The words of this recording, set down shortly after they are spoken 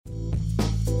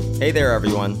Hey there,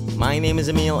 everyone. My name is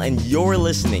Emil, and you're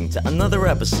listening to another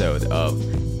episode of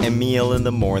Emil in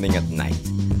the Morning at Night.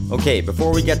 Okay,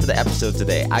 before we get to the episode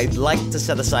today, I'd like to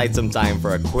set aside some time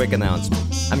for a quick announcement.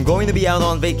 I'm going to be out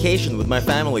on vacation with my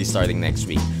family starting next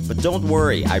week, but don't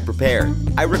worry, I prepared.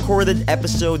 I recorded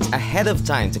episodes ahead of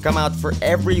time to come out for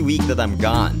every week that I'm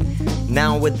gone.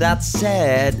 Now, with that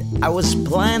said, I was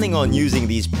planning on using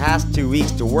these past 2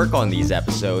 weeks to work on these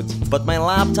episodes, but my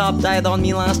laptop died on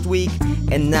me last week,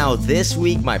 and now this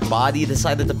week my body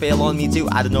decided to fail on me too.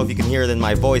 I don't know if you can hear it in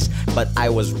my voice, but I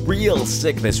was real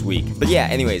sick this week. But yeah,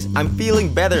 anyways, I'm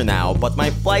feeling better now, but my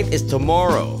flight is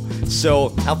tomorrow.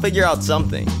 So, I'll figure out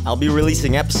something. I'll be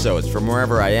releasing episodes from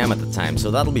wherever I am at the time,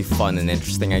 so that'll be fun and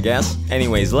interesting, I guess.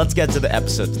 Anyways, let's get to the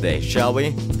episode today, shall we?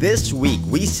 This week,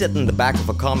 we sit in the back of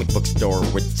a comic book store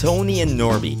with Tony and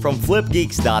Norby from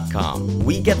FlipGeeks.com.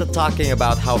 We get to talking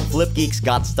about how FlipGeeks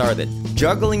got started.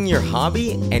 Juggling your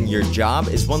hobby and your job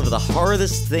is one of the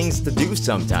hardest things to do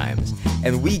sometimes,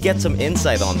 and we get some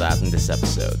insight on that in this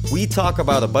episode. We talk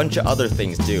about a bunch of other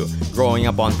things too, growing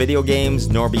up on video games,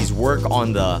 Norby's work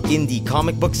on the indie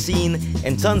comic book scene,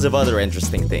 and tons of other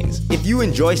interesting things. If you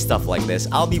enjoy stuff like this,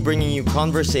 I'll be bringing you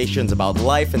conversations about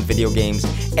life and video games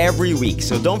every week,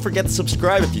 so don't forget to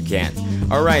subscribe if you can.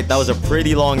 Alright, that was a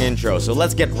pretty long intro, so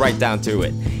let's get right down to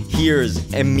it.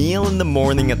 Here's Emil in the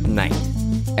Morning at Night,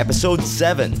 Episode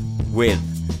 7 with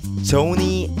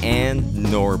Tony and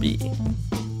Norby.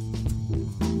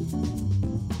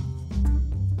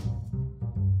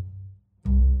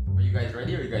 Are you guys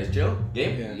ready? Are you guys chill?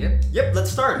 Game? Yeah. Yep,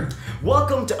 let's start.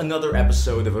 Welcome to another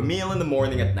episode of Emil in the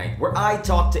Morning at Night, where I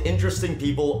talk to interesting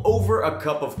people over a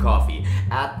cup of coffee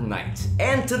at night.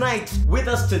 And tonight, with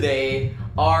us today,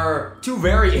 are two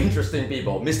very interesting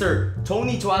people, Mr.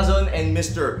 Tony Tuazon and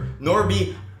Mr.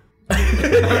 Norby.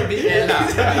 Norby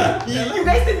Ella. You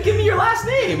guys didn't give me your last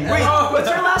name. Wait, what's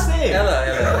your last name?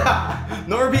 Ella.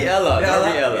 Norby Ella.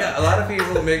 Norby Ella. Yeah, a lot of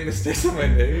people make mistakes with my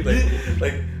name.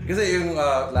 Like kasi yung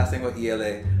last name ko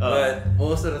ELA. But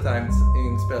most of the time,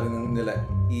 yung spelling nila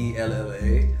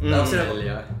ELLA. Tapos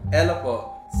sila, Ella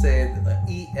po said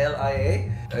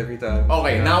ELIA every time.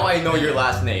 Okay, now I know your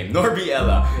last name. Norby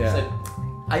Ella. Yeah. So,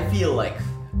 I feel like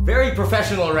very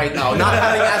professional right now, not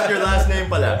having asked your last name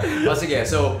pala. Sige,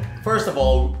 so first of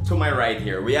all, to my right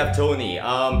here, we have Tony.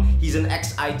 He's an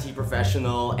ex-IT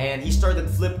professional, and he started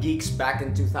Flip Geeks back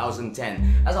in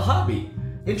 2010 as a hobby.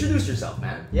 Introduce yourself,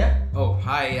 man. Yeah? Oh,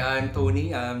 hi, I'm Tony.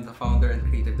 I'm the founder and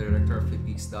creative director of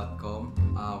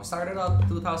FlipGeeks.com. We started out in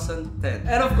 2010.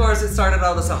 And of course, it started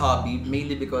out as a hobby,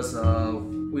 mainly because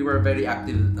we were very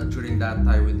active during that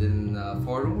time within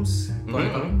forums.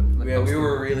 We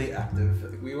were really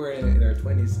active. We were in our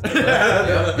 20s.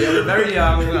 We were very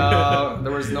young.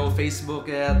 There was no Facebook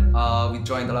yet. We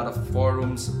joined a lot of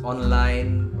forums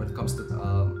online when it comes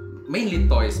to mainly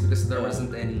toys, because there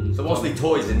wasn't any. So mostly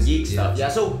toys and geek stuff. Yeah,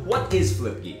 so what is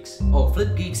Flip Geeks? Oh,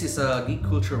 Flip Geeks is a geek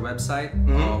culture website.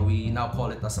 We now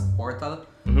call it as a portal.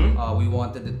 We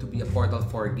wanted it to be a portal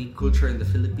for geek culture in the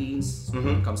Philippines when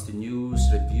it comes to news,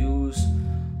 reviews,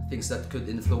 things that could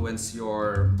influence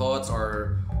your thoughts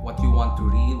or what you want to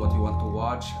read, what you want to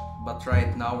watch. But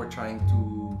right now we're trying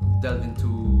to delve into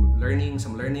learning,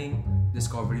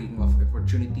 discovering of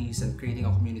opportunities, and creating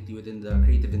a community within the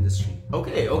creative industry.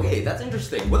 Okay, that's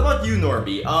interesting. What about you,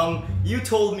 Norby? You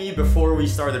told me before we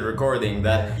started recording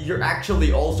that you're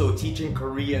actually also teaching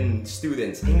Korean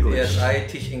students English. Yes, I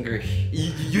teach English.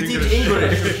 You teach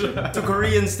English to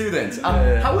Korean students.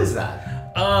 How is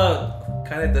that?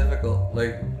 Kind of difficult.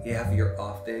 Like, you have your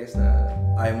off days na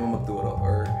ayaw mo magturo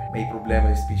or may problema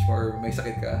yung speech mo or may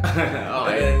sakit ka.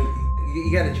 Okay. And then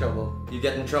you get in trouble. You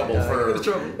get in trouble I for... get in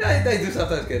trouble. Yeah, I do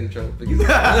sometimes get in trouble.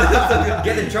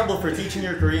 Get in trouble for teaching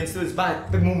your Korean students?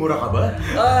 Bakit? Nagmumura ka ba?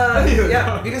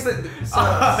 Yeah, because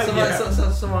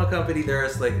some company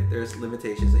there's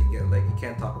limitations that you get. Like, you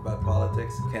can't talk about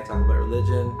politics, you can't talk about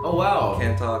religion. Oh wow. You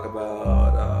can't talk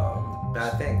about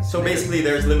bad things. So basically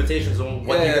there's limitations on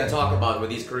what you can talk about with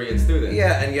these Korean students.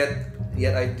 Yeah, and yet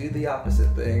I do the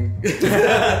opposite thing.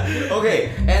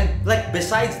 Okay, and like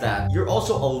besides that, you're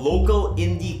also a local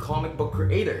indie comic book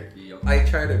creator. I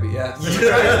try to be, yes. You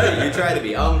try to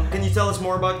be. Can you tell us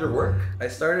more about your work? I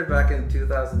started back in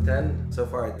 2010. So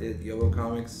far I did Yobo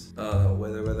Comics,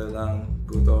 Weather Lang,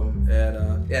 Gutom, and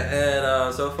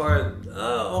so far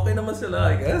okay naman sila,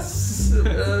 I guess.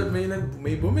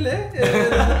 May bumili,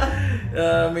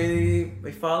 and may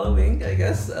following, I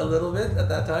guess, a little bit at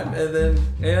that time,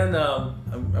 and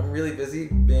I'm really busy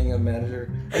being a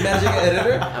managing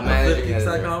editor. A managing editor.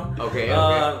 FlipGeeks.com. Okay.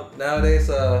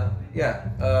 Nowadays,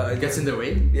 yeah. It gets in the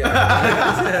way.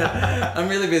 Yeah. I'm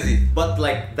really busy. But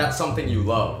like that's something you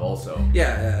love also.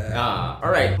 Yeah.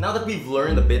 All right. Now that we've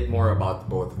learned a bit more about the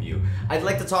both of you, I'd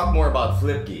like to talk more about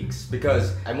Flip Geeks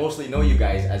because I mostly know you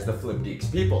guys as the Flip Geeks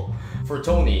people. For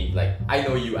Tony, like I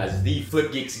know you as the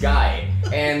Flip Geeks guy,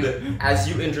 and as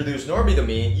you introduced Norby to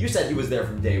me, you said he was there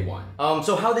from day one.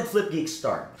 So how did Flip Geeks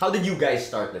start? How did you guys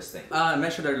start this thing? I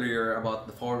mentioned earlier about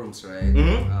the forums, right?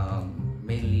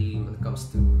 Mainly when it comes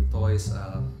to toys,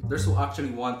 there's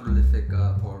actually one prolific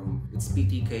forum. It's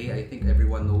PTK. I think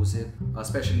everyone knows it,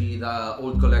 especially the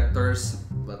old collectors.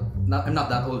 But I'm not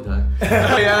that old, huh?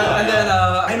 Yeah. And then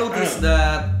I noticed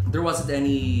that there wasn't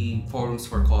any forums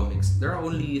for comics. There are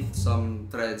only some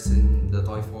threads in the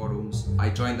toy forums.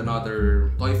 I joined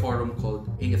another toy forum called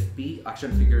AFP,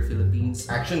 Action Figure Philippines.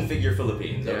 Action Figure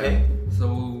Philippines. Yeah. Okay.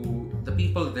 So the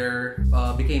people there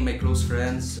became my close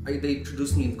friends. They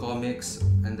introduced me in comics,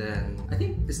 and then I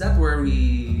think is that where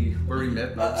we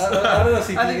met? I don't know.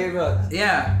 CPK, but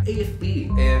Yeah, AFP.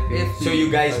 AFP. So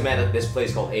you guys met at this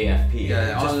place called AFP.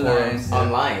 Yeah, just online. forums. Yeah.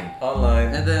 Online. Online.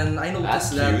 And then I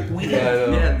noticed That's that cute. we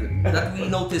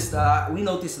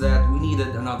noticed that we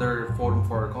needed another forum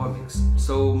for comics.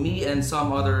 So me and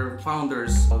some other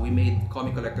founders, we made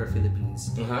Comic Collector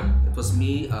Philippines. It was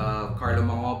me, Carlo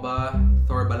Mangoba,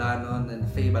 Thor Balanon, and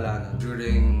Faye Balanon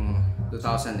during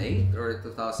 2008 or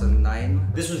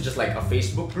 2009. This was just like a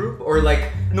Facebook group or like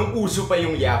nung uso pa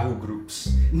yung Yahoo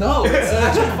groups. No, it's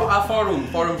actually a forum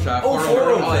siya. Oh,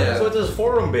 forum. Oh, yeah. So it was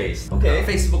forum based. Okay.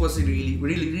 Facebook was really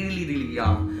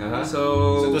young.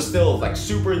 So it was still like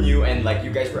super new and like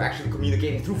you guys were actually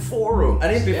communicating through forums.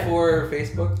 I think before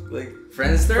Facebook, like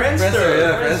Friendster.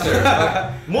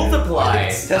 Friendster.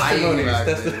 Multiply. Testimonies. Back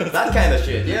then. Testimonies. That kind of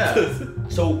shit, yeah.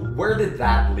 So where did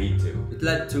that lead to? It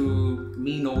led to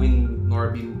me knowing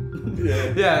Norby.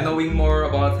 Yeah, knowing more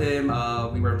about him.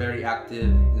 We were very active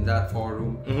in that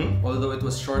forum. Although it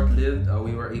was short-lived,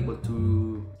 we were able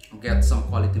to get some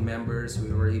quality members.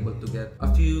 We were able to get a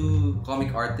few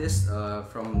comic artists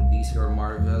from DC or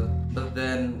Marvel. But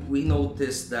then we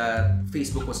noticed that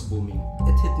Facebook was booming.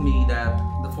 It hit me that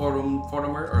the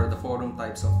forumer or the forum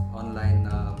types of online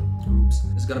groups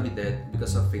is gonna be dead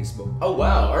because of Facebook. Oh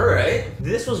wow, alright.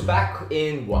 This was back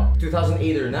in what?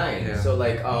 2008 or 9. Yeah. So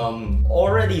like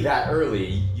already that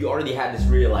early, you already had this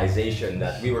realization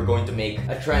that we were going to make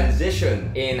a transition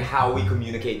in how we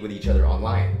communicate with each other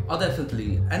online. Oh,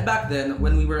 definitely. And back then,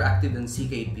 when we were active in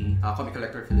CKP, Comic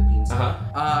Collector Philippines,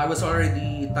 I was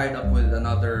already tied up with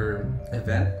another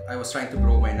event. I was trying to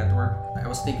grow my network. I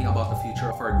was thinking about the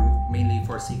future of our group, mainly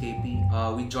for CKP.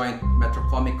 We joined Metro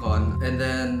Comic Con, and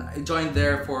then I joined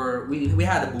there for, we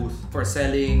had a booth for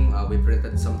selling. We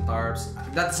printed some tarps.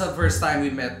 That's the first time we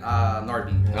met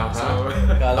Norby. So,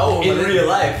 In real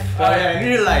life. in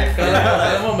real life.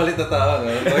 Alam mo, malit na tao,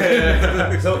 no?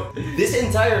 So this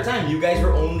entire time, you guys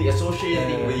were only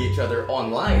associating with each other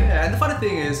online. Yeah, and the funny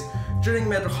thing is, during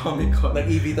Metro Comic Con,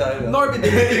 Nag-EV tayo. Norby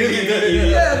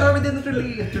didn't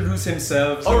really introduce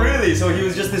himself. Oh really? So he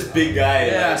was just this big guy.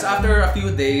 Yeah, so after a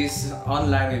few days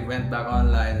online, we went back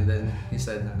online and then he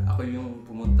said, ako yung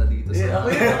pumunta dito sa...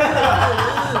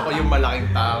 ako yung malaking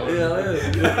tao.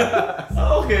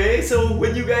 Okay, so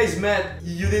when you guys met,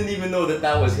 you didn't even know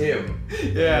that was him.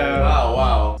 Yeah.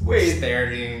 Wow. Wait,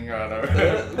 Staring.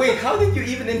 wait, how did you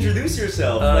even introduce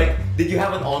yourself? Like, did you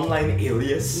have an online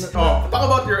alias? Oh, talk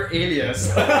about your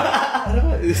alias.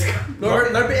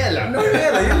 Norbiela.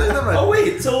 Yun lang naman. Oh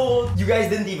wait, so you guys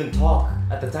didn't even talk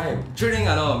at the time? During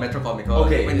Metro Comic Con,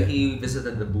 Okay, when yeah. he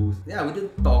visited the booth, yeah, we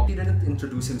didn't talk. He didn't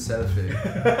introduce himself.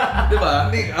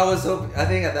 Diba? I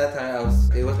think at that time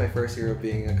it was my first year of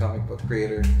being a comic book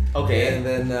creator. Okay. And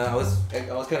then I was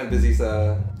kind of busy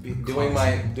sa doing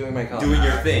my comic. Doing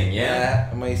your thing,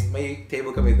 yeah? My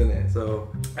table kami dun eh.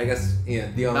 So I guess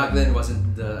the Back then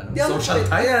wasn't the social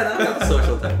type. Yeah, not the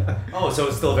social type. Oh, so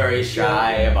it's still very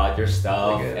shy about your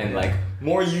stuff Okay, and yeah. like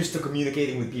more used to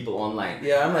communicating with people online.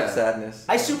 Yeah, I'm like sadness.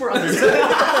 I super understand.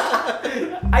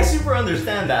 I super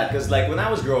understand that because like when I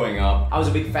was growing up, I was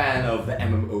a big fan of the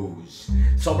MMOs.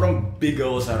 Sobrang big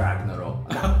ako sa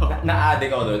Ragnarok.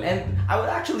 Na-addict ako dun. And I would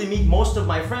actually meet most of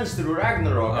my friends through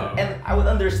Ragnarok. And I would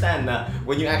understand na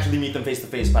when you actually meet them face to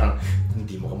face, parang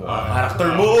hindi mo kamukha character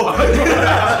mo.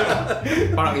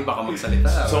 Parang iba ka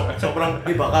magsalita. Sobrang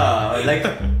iba ka. Like,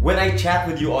 when I chat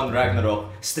with you on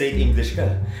Ragnarok, straight English ka.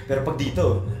 Pero pag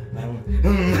dito, parang...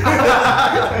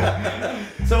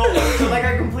 so like,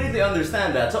 I completely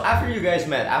understand that. So after you guys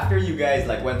met, after you guys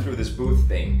like went through this booth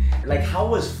thing, like how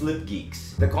was Flip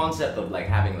Geeks? The concept of like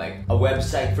having like a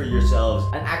website for yourselves,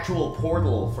 an actual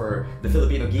portal for the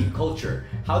Filipino geek culture.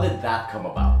 How did that come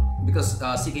about? because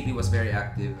CKP was very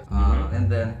active, and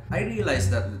then I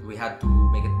realized that we had to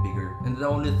make it bigger. And the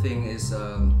only thing is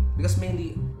because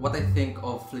mainly what I think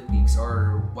of Flip Geeks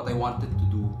or what I wanted to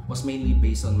do was mainly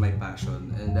based on my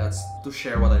passion, and that's to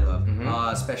share what I love.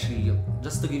 Especially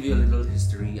just to give you a little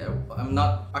history, I'm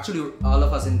not actually all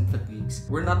of us in Flip Geeks.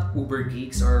 We're not uber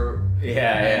geeks or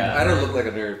I don't look like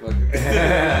a nerd.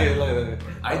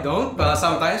 I don't, but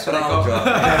sometimes when I I'll go. draw.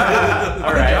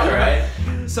 All right.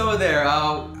 So there,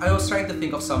 I was trying to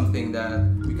think of something that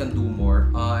we can do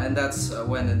more, and that's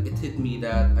when it hit me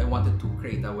that I wanted to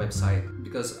create a website,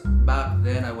 because back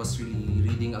then I was really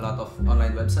reading a lot of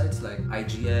online websites like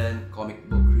IGN, comic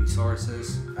book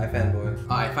resources, iFanboy,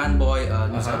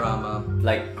 Newsarama.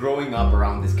 Like growing up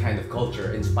around this kind of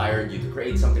culture inspired you to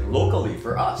create something locally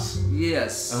for us.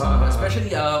 Yes,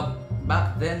 especially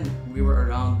back then we were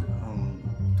around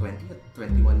 20 or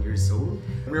 21 years old.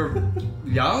 We were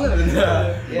young, and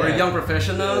we're young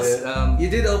professionals. You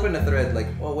did open a thread like,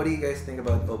 well, what do you guys think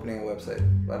about opening a website?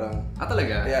 Parang,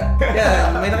 talaga?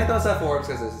 yeah, may nakita ko sa forums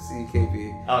kasi si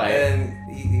KP. Okay. And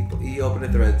he opened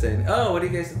a thread saying, oh, what do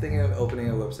you guys think of opening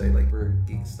a website like for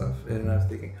geek stuff? And I was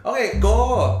thinking, okay,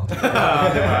 go!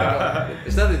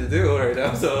 There's nothing to do right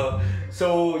now,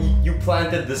 So you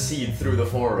planted the seed through the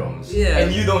forums. Yeah.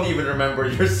 And you don't even remember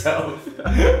yourself.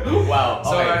 Wow.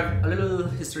 So Okay. a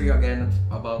little history again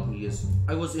about me is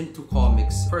I was into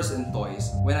comics first and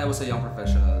toys when I was a young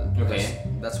professional. Because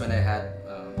that's when I had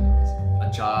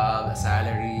a job, a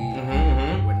salary.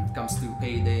 When it comes to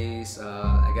paydays,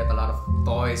 I get a lot of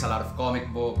toys, a lot of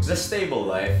comic books. It's a stable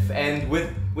life, and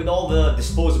with all the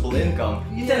disposable income,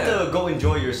 you tend to go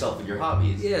enjoy yourself with your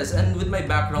hobbies. Yes, and with my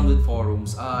background with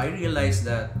forums, I realized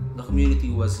that the community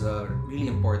was really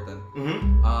important.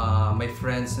 My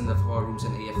friends in the forums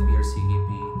in AFB or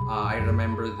CKP, I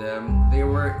remember them. They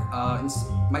were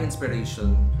my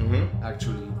inspiration,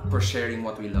 actually, for sharing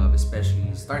what we love,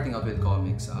 especially starting out with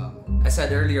comics. I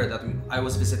said earlier that I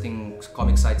was visiting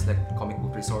comic sites like Comic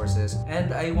Book Resources,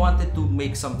 and I wanted to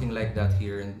make something like that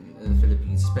here in the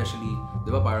Philippines, especially,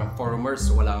 di ba, parang forumers,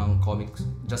 walang comics,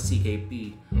 just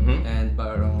CKP. And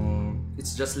parang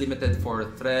it's just limited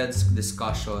for threads,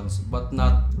 discussions, but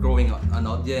not growing an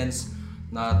audience,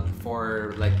 not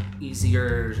for like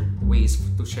easier ways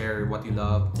to share what you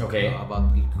love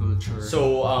about geek culture.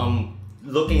 So,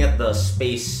 looking at the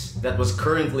space that was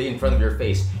currently in front of your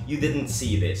face, you didn't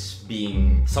see this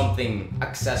being something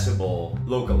accessible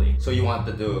locally. So you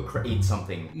wanted to create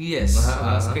something. Yes,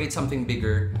 create something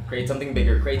bigger. Create something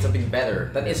bigger, create something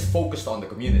better that is focused on the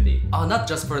community. Not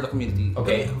just for the community.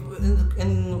 Okay.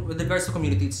 In with regards to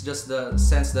community, it's just the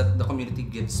sense that the community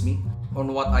gives me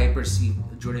on what I perceive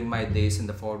during my days in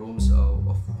the forums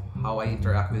of how I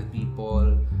interact with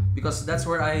people. Because that's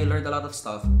where I learned a lot of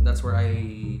stuff. That's where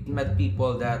I met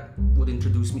people that would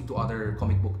introduce me to other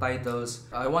comic book titles.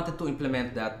 I wanted to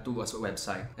implement that too as a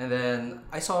website. And then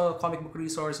I saw Comic Book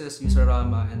Resources,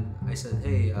 Newsarama, and I said,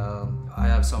 hey, I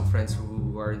have some friends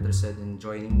who are interested in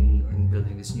joining me in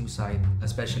building this new site,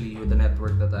 especially with the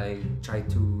network that I try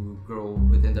to grow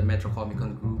within the Metro Comic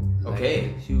Con group. Okay.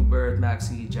 Like Hubert,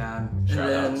 Maxi, Jam. And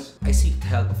then I seeked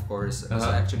help, of course. So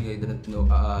actually, I didn't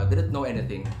know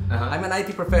anything. I'm an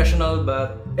IT professional,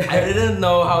 but I didn't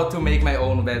know how to make my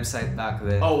own website back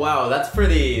then. Oh wow, that's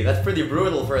pretty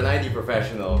brutal for an IT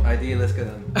professional. Idealist ka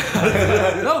nun.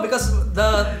 No, because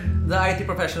the IT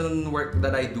professional work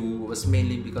that I do was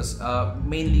mainly because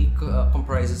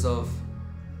comprises of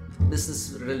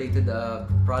business-related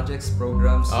projects,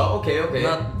 programs. Oh, okay.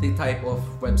 Not the type of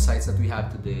websites that we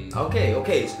have today.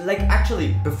 Okay. So, like,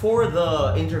 actually, before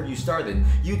the interview started,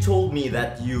 you told me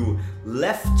that you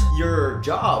left your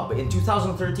job in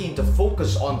 2013 to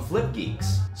focus on Flip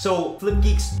Geeks. So, Flip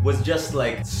Geeks was just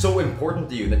like so important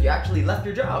to you that you actually left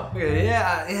your job.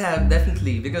 Yeah,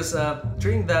 definitely. Because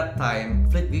during that time,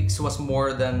 Flip Geeks was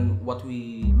more than what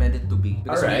we meant it to be.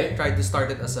 Because we tried to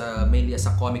start it as mainly as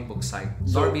a comic book site.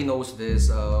 Norby knows this.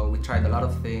 We tried a lot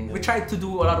of things. We tried to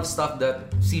do a lot of stuff that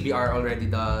CBR already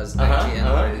does, IGN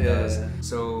already does.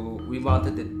 So we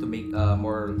wanted it to make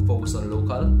more focus on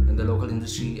local and the local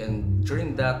industry. And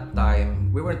during that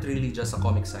time, we weren't really just a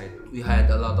comic site. We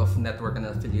had a lot of network and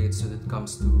affiliates when it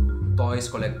comes to toys,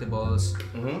 collectibles,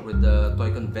 with the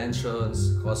toy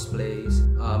conventions, cosplays,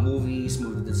 movies,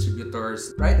 movie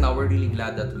distributors. Right now, we're really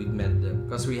glad that we met them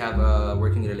because we have a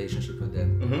working relationship with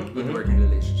them. Good working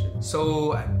relationship.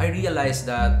 So I realized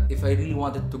that if I really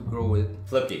wanted to grow it,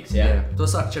 Flip Geeks, it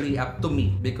was actually up to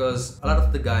me because a lot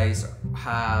of the guys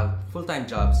have full-time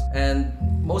jobs and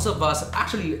most of us,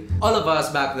 actually all of us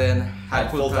back then had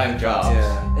Had full-time jobs.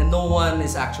 Yeah. and no one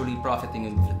is actually profiting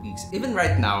in the Philippines. Even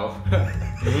right now,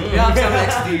 we have some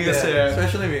XDs here.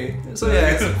 Especially me. So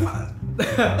yeah,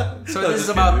 so this is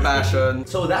about passion.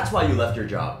 So that's why you left your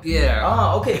job. Yeah.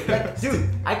 Ah, okay. Like, dude,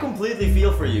 I completely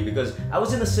feel for you because I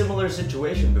was in a similar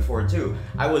situation before too.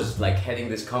 I was like heading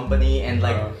this company and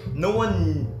like no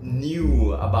one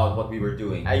knew about what we were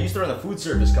doing. I used to run a food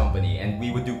service company and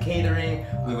we would do catering,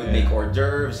 we would make hors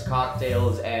d'oeuvres,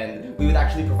 cocktails, and we would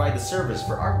actually provide the service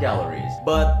for art galleries.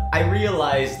 But I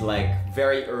realized like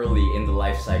very early in the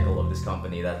life cycle of this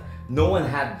company that no one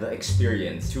had the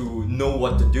experience to know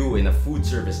what to do in a food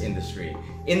service industry,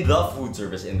 in the food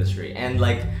service industry. And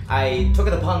like, I took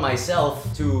it upon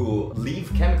myself to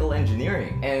leave chemical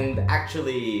engineering and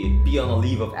actually be on a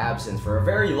leave of absence for a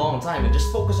very long time and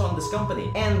just focus on this company.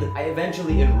 And I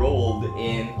eventually enrolled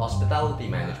in hospitality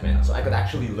management so I could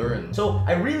actually learn. So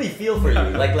I really feel for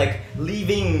you, like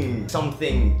leaving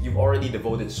something you've already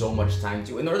devoted so much time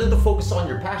to in order to focus on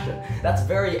your passion. That's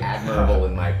very admirable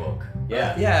in my book.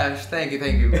 Yeah. Yeah, thank you.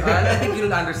 And I think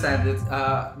you'll understand it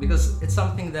because it's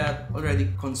something that already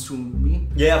consumed me.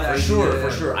 Yeah, for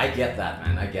Like, sure. I get that,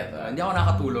 man. I get that. Hindi ako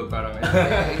nakatulog parang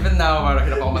even now parang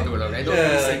hirap ako matulog. I don't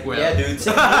really sleep well. Yeah, dude.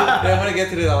 Yeah, when I get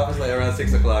to the office like around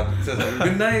 6 o'clock, it says like,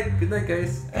 good night,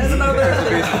 guys. And another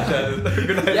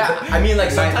Good night. Yeah, I mean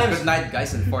like sometimes. good night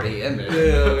guys at 4 a.m.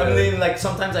 I mean like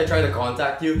sometimes I try to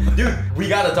contact you. Dude,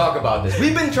 we gotta talk about this.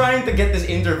 We've been trying to get this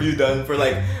interview done for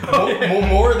like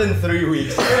more than 3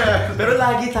 weeks. Pero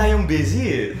lagi tayong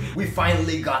busy. We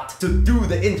finally got to do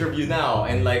the interview now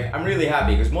and like I'm really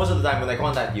happy because most of the time when I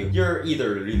contact you, you're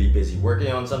either really busy working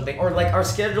on something or like our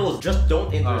schedules just don't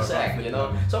intersect, you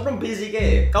know? Sobrang busy ka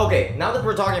eh. Okay, now that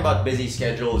we're talking about busy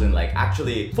schedules and like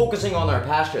actually focusing on our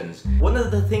passions, one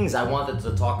of the things I wanted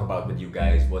to talk about with you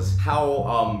guys was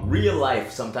how real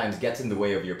life sometimes gets in the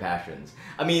way of your passions.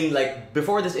 I mean, like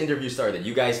before this interview started,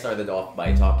 you guys started off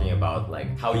by talking about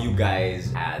like how you guys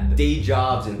had day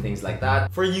jobs and things like that.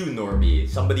 For you, Norby,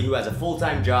 somebody who has a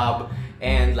full-time job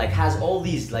and like has all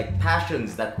these like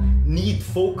passions that need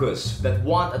focus, that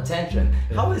want attention.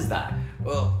 How is that?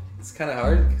 Well, it's kind of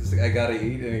hard because I gotta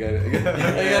eat and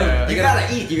You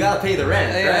gotta eat, you gotta pay the rent.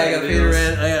 I gotta pay the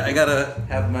rent. I gotta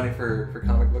have money for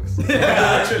comic books.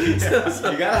 Actually,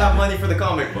 you gotta have money for the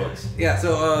comic books. Yeah,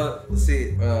 so let's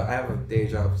see. I have a day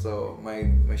job, so my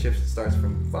shift starts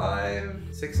from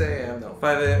 6 a.m. No,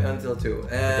 5 a.m. until 2.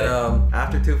 And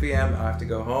after 2 p.m. I have to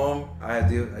go home. I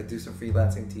do some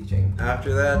freelancing teaching.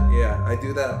 After that, yeah, I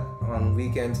do that on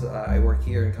weekends. I work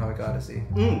here in Comic Odyssey.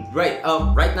 Right.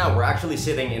 Right now we're actually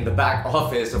sitting in the back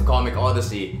office of Comic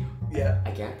Odyssey. Yeah.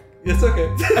 I can't. It's okay.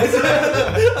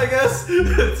 I guess.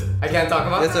 I can't talk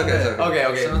about It's okay. It's okay.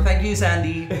 Okay. So thank you,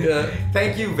 Sandy. Yeah.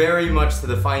 Thank you very much to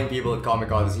the fine people at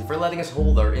Comic Odyssey for letting us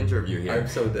hold our interview here. I'm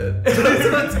so dead.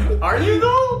 Are you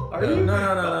though? Are you?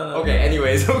 No. Okay.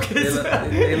 Anyways, okay.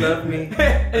 They love me.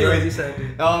 Anyways,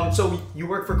 Sandy. so you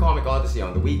work for Comic Odyssey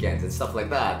on the weekends and stuff like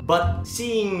that. But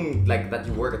seeing like that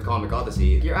you work at Comic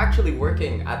Odyssey, you're actually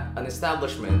working at an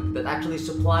establishment that actually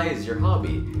supplies your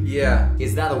hobby. Yeah.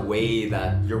 Is that a way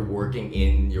that you're working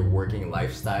in your working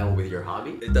lifestyle with your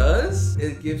hobby? It does.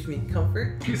 It gives me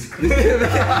comfort.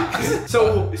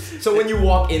 So when you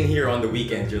walk in here on the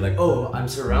weekends, you're like, oh, I'm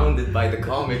surrounded by the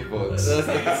comic books.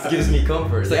 It gives me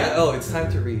comfort. It's like, oh, it's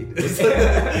time to read.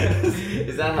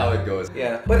 Is that how it goes?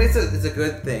 Yeah, but it's a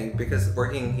good thing because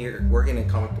working in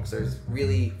comic book stores,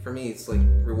 really for me it's like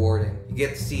rewarding. You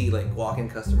get to see like walk-in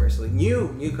customers, like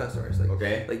new customers,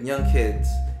 like like young kids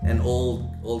and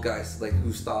old guys like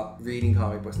who stop reading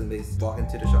comic books and they walk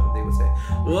into the shop and they would say,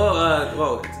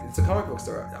 "Whoa, it's a comic book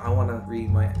store. I want to read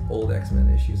my old X-Men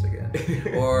issues again."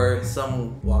 Or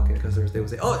some walk-in customers they would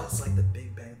say, "Oh, it's like the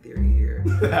Big Bang Theory here."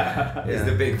 Is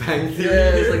the Big Bang Theory?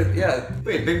 Yeah, it's like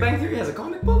Wait, Big Bang Theory has a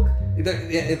comic book? In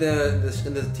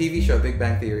the TV show Big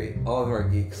Bang Theory, all of them are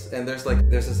geeks, and there's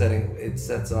a setting it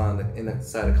sets on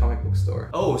inside a comic book store.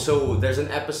 Oh, so there's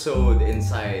an episode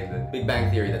inside Big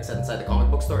Bang Theory that's set inside the comic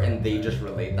book store, and they just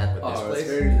relate that with this place.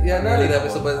 Yeah, not an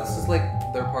episode, but it's just like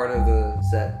they're part of the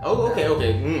set. Oh, okay.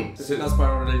 So that's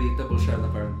parang relatable siya na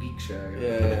parang geek siya.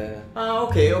 Yeah.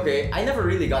 Okay. I never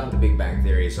really got into Big Bang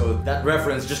Theory, so that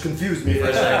reference just confused me for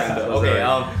a second. Okay.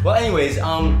 Well, anyways,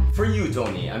 for you,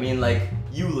 Tony, I mean, like,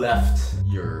 you left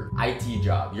your IT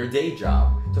job, your day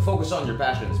job, to focus on your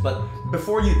passions. But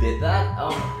before you did that,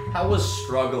 how was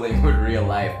struggling with real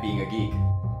life being a geek?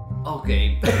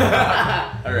 Okay.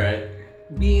 All right.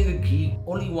 being a geek,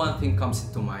 only one thing comes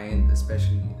into mind,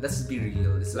 especially, let's be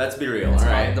real. Let's be real, It's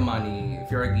alright? about the money.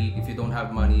 If you're a geek, if you don't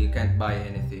have money, you can't buy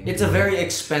anything. It's a very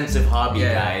expensive hobby,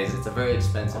 Yeah. guys. It's a very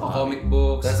expensive hobby. Comic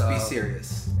books. Let's be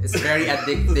serious. It's very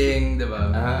addicting,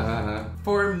 diba? Uh-huh.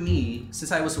 For me,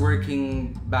 since I was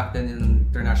working back then in an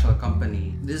international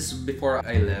company, this is before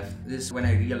I left. This is when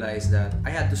I realized that I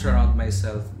had to surround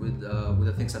myself with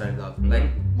the things that I love.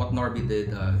 Like what Norby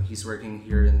did. He's working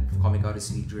here in Comic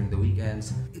Odyssey during the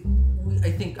weekends. I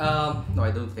think, no,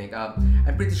 I don't think.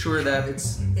 I'm pretty sure that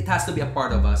it has to be a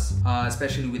part of us,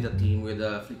 especially with the team, with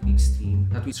the Flip Geeks team,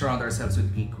 that we surround ourselves with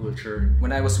geek culture.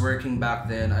 When I was working back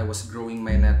then, I was growing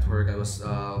my network.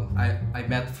 I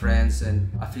met friends and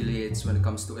affiliates when it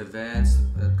comes to events,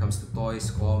 when it comes to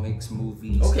toys, comics,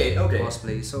 movies, Okay.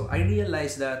 cosplay. So I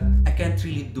realized that I can't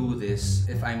really do this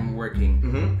if I'm working.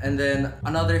 And then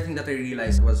another thing that I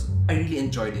realized was I really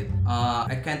enjoyed it.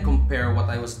 I can't compare what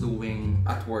I was doing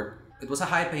at work. It was a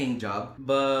high-paying job,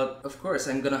 but of course,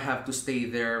 I'm gonna have to stay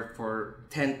there for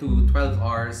 10 to 12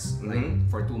 hours, like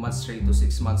for 2 months straight to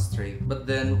 6 months straight. But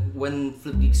then when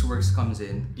Flip Geeks Works comes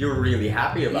in, You're really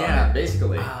happy about it, Yeah.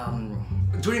 basically.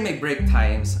 during my break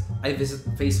times, I visit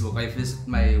Facebook, I visit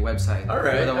my website,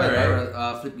 Alright,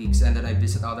 Flip Geeks, and then I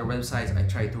visit other websites. I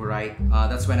try to write.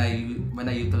 That's when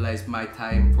I utilize my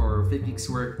time for Flip Geeks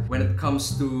work. When it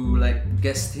comes to like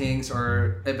guestings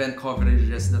or event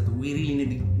coverages that we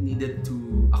really needed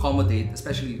to accommodate,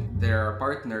 especially their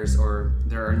partners or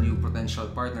there are new potential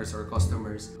partners or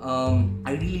customers.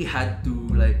 I really had to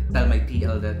like tell my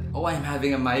TL that, oh, I'm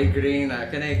having a migraine.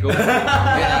 Can I go get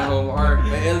at home or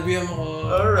May LBM ako.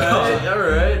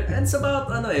 Alright. And it's about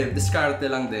diskarte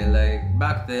lang din. Like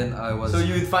back then I was So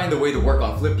you'd find a way to work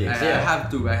on Flip Geeks, I yeah. had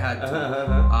to.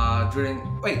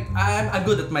 I'm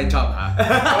good at my job,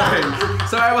 okay.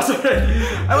 So I was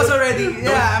already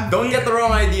Don't get the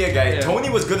wrong idea, guys. Yeah. Tony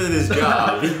was good at his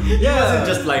job.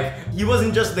 He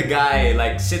wasn't just the guy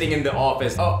like sitting in the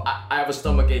office. Oh, I have a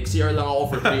stomachache. CR lang ako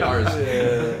for 3 hours.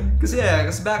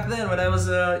 Because back then when I was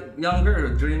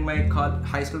younger, during my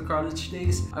high school college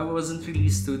days, I wasn't really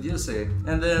studious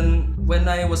And then when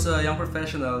I was a young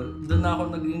professional, doon na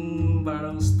ako naging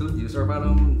parang studious or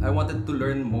parang I wanted to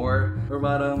learn more or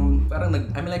parang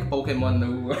I'm like Pokemon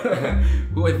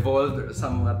who evolved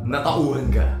somewhat.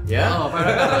 Natauhan ka. Yeah? Oh,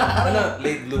 parang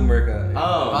Late bloomer ka.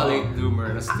 a late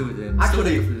bloomer, a student.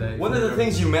 Actually, Student for life. one of the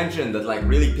things you mentioned that like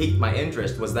really piqued my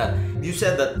interest was that you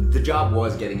said that the job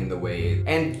was getting in the way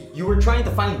and you were trying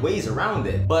to find ways around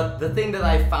it. But the thing that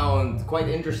I found quite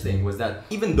interesting was that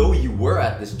even though you were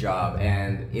at this job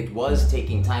and it was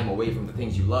taking time away from the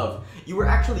things you love, you were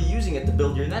actually using it to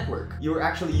build your network. You were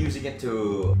actually using it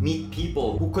to meet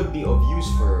people who could be of use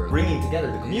for bringing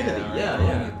together the community.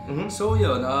 Yeah. So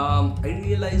yun, I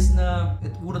realized na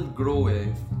it wouldn't grow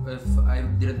if I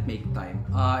didn't make time.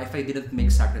 If I didn't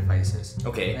make sacrifices.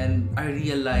 Okay. And I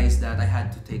realized that I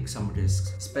had to take some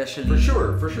risks, especially For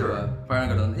sure.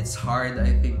 Parang ganun. It's hard.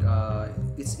 I think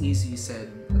it's easy said.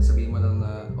 Sabihin mo lang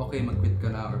na okay, mag-quit ka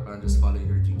na or parang just follow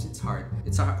your dreams. It's hard.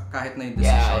 Kahit na yung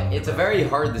decision. Yeah, it's a very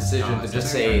hard decision to it's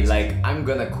just a very say hard like I'm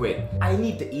gonna quit. I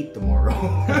need to eat tomorrow.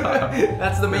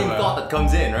 That's the main thought that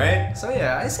comes in, right? So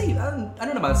yeah, I saved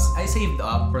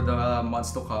up for the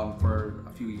months to come, for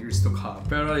a few years to come.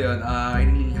 Pero yun, I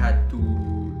really had to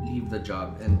leave the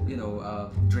job and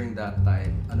during that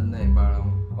time,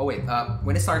 parang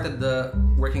when I started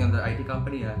working on the IT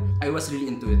company, I was really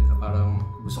into it. Parang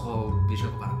gusto ko, vision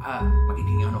ko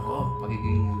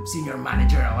magiging senior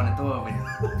manager ako nito when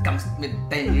it comes with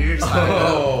 10 years.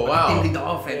 Oh, wow. Team lead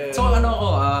off. So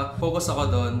focus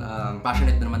ako doon.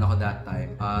 Passionate na naman ako that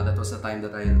time. That was the time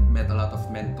that I met a lot of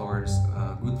mentors,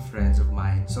 good friends of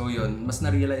mine. So yun, mas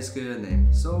na-realize ko yun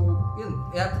So yun,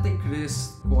 you have to take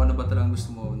risks kung ano ba talagang gusto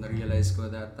mo. Na-realize ko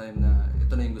that time na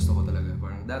ito na yung gusto ko talaga.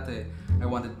 Parang dati, I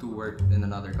wanted to work in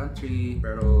another country,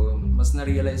 pero mas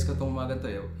na-realize ko itong mga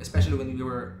ganito Especially when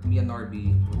me and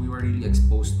Norby, we were really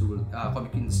exposed to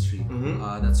comic industry.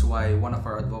 That's why one of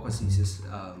our advocacies is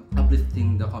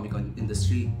uplifting the comic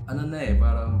industry.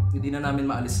 Parang hindi na namin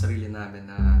maalis sarili namin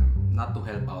na not to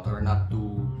help out or not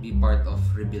to be part of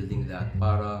rebuilding that.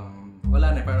 Parang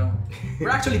wala parang we're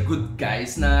actually good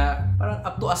guys na parang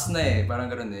up to us na parang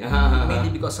gano'n mainly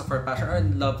because of our passion or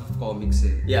love of comics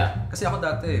Yeah. Kasi ako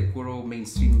dati puro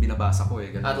mainstream binabasa ko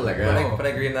ganun. Talaga?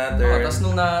 Parang Green Lantern. Tapos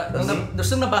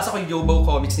nung nabasa ko yung Yobo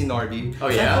comics ni Norby, Oh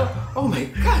yeah? sabi ko, oh my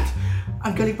god,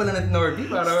 ang galing pala na Norby,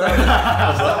 parang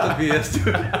Stop the BS,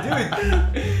 dude.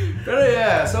 pero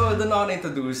yeah, so doon ako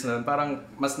na-introduce nun. Parang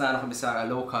mas naano kami sa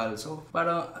local. So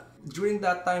parang during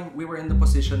that time, we were in the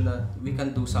position that we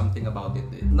can do something about it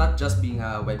Not just being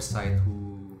a website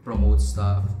who promotes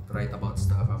stuff, write about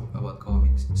stuff about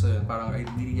comics. So yun, parang I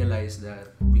realized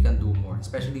that we can do more.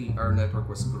 Especially our network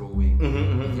was growing.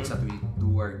 The things that we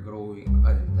do are growing.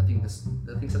 The things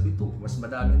that we do, mas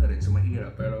madami na rin. So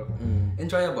mahirap. Pero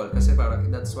enjoyable. Kasi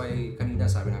parang that's why kanina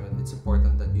sabi namin, it's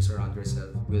important that you surround yourself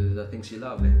with the things you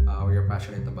love, or you're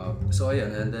passionate about. So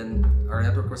ayun, and then our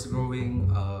network was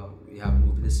growing. We have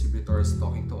movie distributors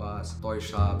talking to us, toy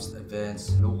shops,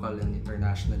 events, local and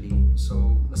internationally.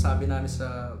 So, nasabi namin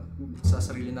sa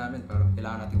sarili namin, parang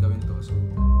kailangan natin gawin to. So,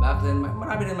 back then,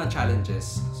 marami rin mga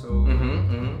challenges. So,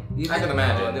 I can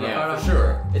imagine, diba, for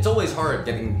sure. It's always hard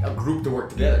getting a group to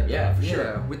work together, for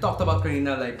sure. Yeah, we talked about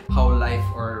kanina, like, how life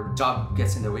or job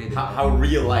gets in the way. How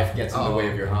real life gets in the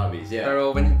way of your hobbies,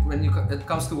 Pero when it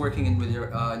comes to working with your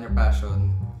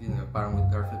passion, parang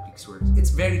with our Flipgeeks works,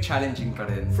 it's very challenging pa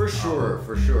rin. For sure.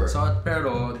 So,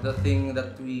 pero the thing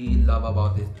that we love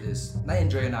about it is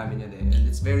na-enjoy namin yun and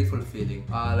it's very fulfilling.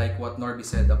 Like what Norby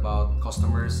said about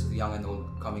customers, young and old,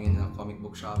 coming in a comic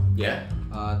book shop. Yeah.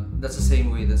 That's the same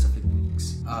way as a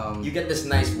Flipgeeks. You get this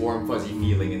nice warm fuzzy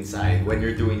feeling inside when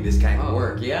you're doing this kind of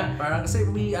work, yeah? Parang kasi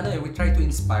we try to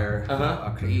inspire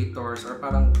creators or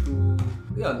parang to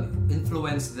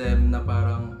influence them na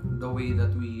parang the way that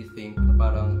we think, na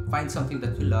parang find something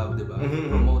that you love, diba?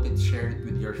 Promote it, share it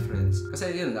with your friends.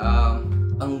 Kasi yun, ang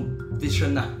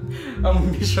mission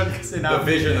kasi namin. The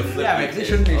vision of Flipgeeks. Yeah,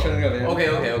 mission kami.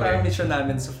 Okay. Parang mission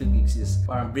namin sa Flipgeeks is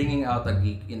parang bringing out a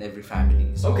geek in every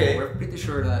family. So we're pretty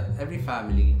sure na every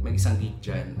family may isang geek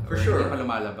dyan. For sure. Hindi pa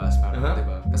lumalabas, parang,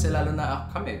 diba? Kasi lalo na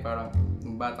kami, parang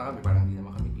nung bata kami, parang hindi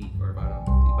naman kami geek or parang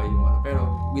iba yung ano. Pero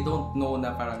we don't know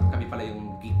na parang kami pala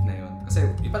yung geek na yun. Kasi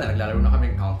iba na naglalaro na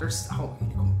kami counters. Ako,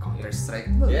 hindi ko Counter-Strike.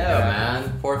 Yeah,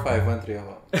 man. 4-5-1-3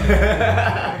 ako.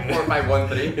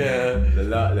 4-5-1-3? Yeah.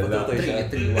 Lala.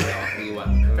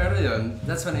 3-1. Pero yun,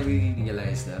 that's when I really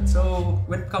realized that. So,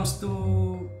 when it comes to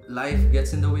life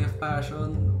gets in the way of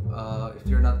passion, if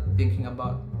you're not thinking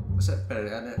about, kasi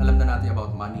alam na natin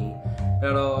about money,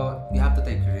 pero you have to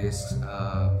take risks,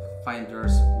 find your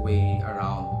way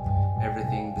around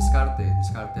everything. Diskarte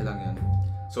lang yun.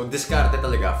 So diskarte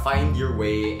talaga, find your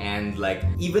way and like,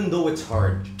 even though it's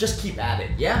hard, just keep at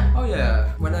it, yeah? Oh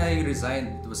yeah, when I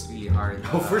resigned, it was really hard.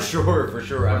 For sure,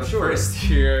 I'm sure. First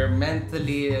year,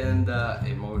 mentally and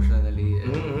emotionally,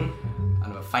 and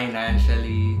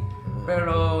financially.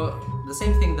 Pero the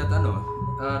same thing that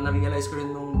na-realize ko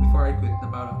rin nung before I quit na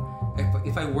parang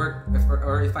if I work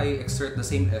or if I exert the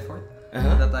same effort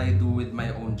that I do with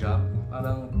my own job,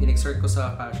 parang in-exert ko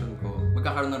sa passion ko,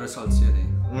 magkakaroon ng results yun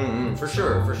eh. For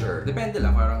sure. Depende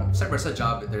lang, parang sa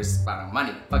job, there's parang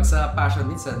money. Pag sa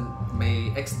passion, minsan may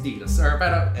X deals or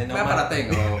parang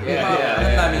parating.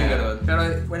 Namin yung ganun. Pero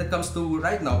when it comes to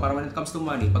right now, parang when it comes to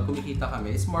money, pag kumikita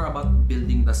kami, it's more about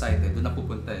building the site doon na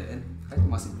pupunta eh. And kahit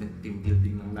mga simple team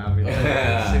building lang namin.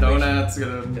 Donuts,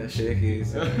 ganun.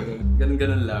 Shakies.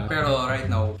 Ganun lang. Pero right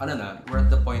now, we're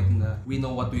at the point na we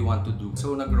know what we want to do.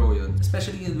 So nag-grow yun.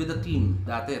 Especially with the team.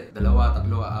 Dati, 2, 3,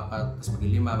 4, tapos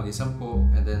maging 5, maging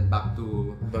 10, and then back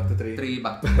to 3,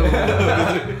 back to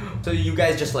 2. So you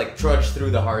guys just like trudge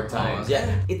through the hard times. Yeah,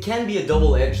 it can be a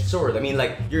double-edged sword. I mean,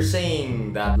 like, you're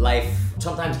saying that life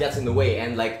sometimes gets in the way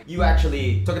and like you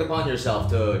actually took it upon yourself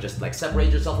to just like separate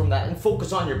yourself from that and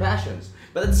focus on your passions.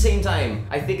 But at the same time,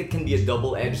 I think it can be a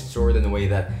double-edged sword in a way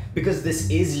that because this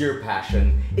is your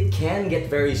passion, it can get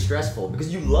very stressful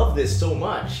because you love this so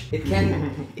much. It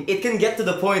can get to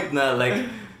the point na like,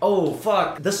 oh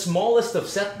fuck, the smallest of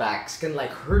setbacks can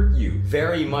like hurt you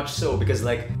very much so because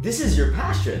like this is your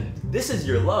passion, this is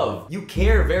your love. You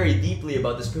care very deeply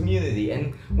about this community,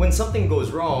 and when something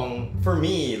goes wrong, for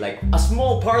me, like a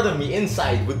small part of me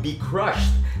inside would be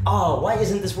crushed. Oh, why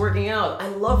isn't this working out? I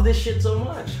love this shit so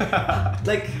much.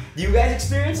 Like, do you guys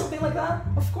experience something like that?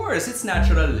 Of course, it's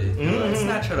natural eh. It's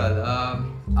natural.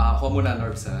 Ako muna,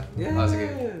 Norbs ha? Yeah.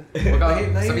 Sige.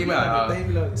 Sabi mo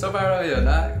so parang yun,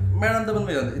 maramdaman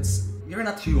mo yun, you're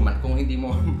not human kung hindi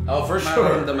mo for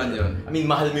sure. maramdaman yun. I mean,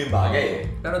 mahal mo yung bagay eh.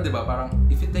 Pero diba, parang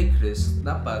if you take risk,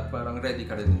 dapat parang ready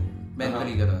ka rin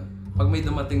mentally gano'n. Pag may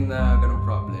dumating na ganung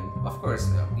problem, of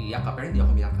course, iyak ka, pero hindi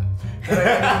ako umiyak.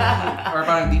 Or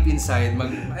parang deep inside,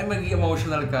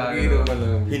 mag-emotional ka.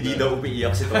 Hindi daw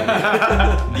umiiyak si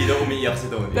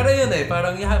Tony. Pero yun eh,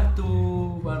 parang you have to,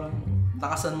 parang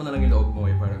takasan mo na lang yung loob mo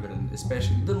eh, parang ganun.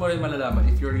 Especially, doon mo rin malalaman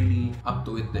if you're really up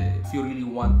to it eh. If you really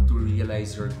want to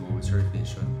realize your goals, your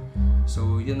vision.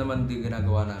 So, yun naman din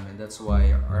ginagawa namin. That's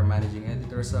why our managing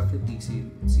editor sa Flipgeeks,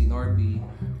 si Norby,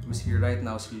 who's here right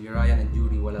now, si Ryan and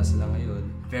Yuri, wala sila ngayon.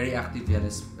 Very active yan,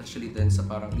 especially din sa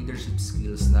parang leadership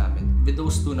skills namin. With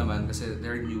those two naman, kasi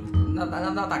they're new, not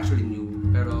actually new,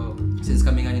 Pero since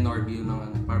kami nga ni Norby yung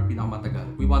parang pinakamatagal,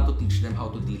 we want to teach them how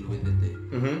to deal with it eh.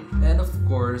 And of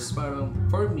course, parang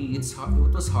for me, it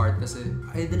was hard kasi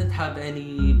I didn't have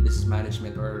any business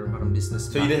management or parang business.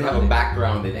 So you didn't have a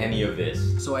background in any of this?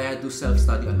 So I had to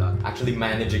self-study a lot. Actually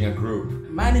managing a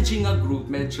group? Managing a group,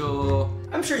 medyo...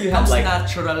 I'm sure you have like...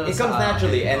 natural it comes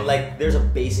naturally and like there's a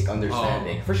basic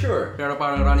understanding. For sure. Pero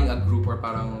parang running a group or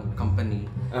parang company,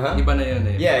 iba na yun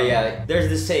eh. Yeah. There's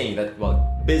this saying that, well,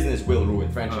 business will ruin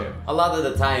friendship. A lot of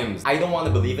the times, I don't want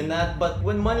to believe in that, but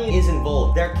when money is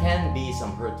involved, there can be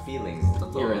some hurt feelings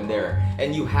here and there.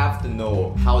 And you have to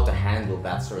know how to handle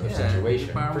that sort of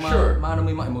situation. For sure. Maano mo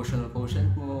yung mga emotional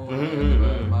quotient mo,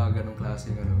 diba? Mga ganong klase,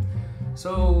 ganun.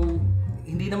 So,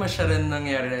 hindi naman siya rin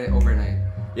nangyari overnight.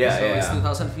 It's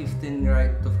 2015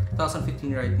 right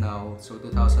now. So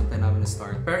 2010 namin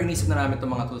na-start. Pero inisip na namin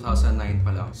itong mga 2009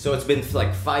 pa lang. So it's been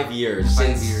like 5 years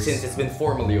since it's been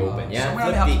formally open, yeah? So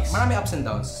marami ups and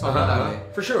downs. So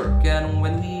For sure. Kaya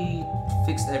when we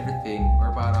fixed everything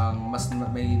or parang mas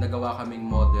may nagawa kaming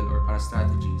model or parang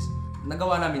strategies,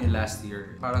 nagawa namin yung last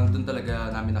year. Parang dun talaga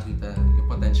namin nakita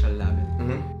yung potential namin.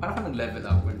 Parang ka nag-level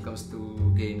up when it comes to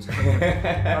games.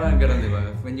 Parang ganun, di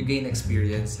ba? When you gain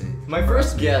experience eh. My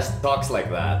first guest talks like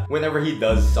that. Whenever he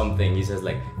does something, he says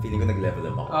like, feeling ko nag-level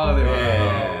up ako. Oh, di ba?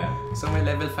 Yeah. So may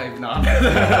level 5 na.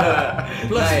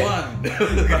 Plus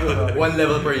 1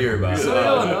 level per year ba? So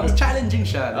yun, challenging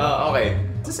siya. Okay.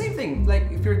 It's the same thing. Like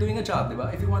if you're doing a job, di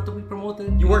ba? If you want to be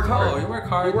promoted, you work hard. You work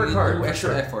hard. You do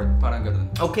extra effort. Parang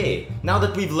ganun. Okay, now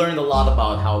that we've learned a lot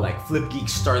about how like Flip Geeks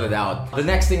started out, the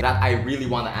next thing that I really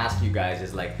want to ask you guys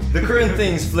is like the current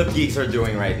things Flip Geeks are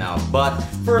doing right now. But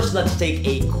first, let's take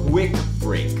a quick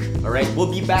break. All right,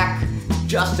 we'll be back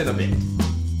just in a bit.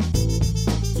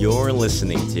 You're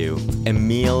listening to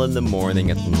Emil in the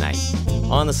Morning at Night.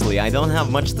 Honestly, I don't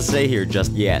have much to say here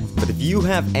just yet, but if you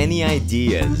have any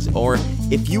ideas or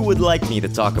if you would like me to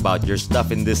talk about your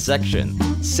stuff in this section,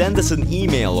 send us an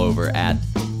email over at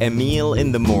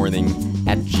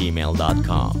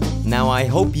emilinthemorning@gmail.com. Now, I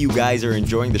hope you guys are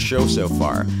enjoying the show so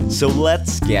far, so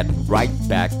let's get right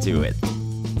back to it.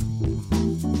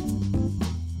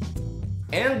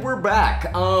 And we're back.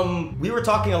 We were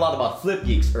talking a lot about Flip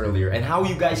Geeks earlier and how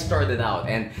you guys started out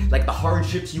and like the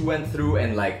hardships you went through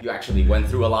and like you actually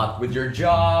went through a lot with your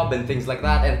job and things like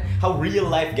that and how real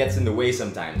life gets in the way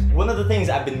sometimes. One of the things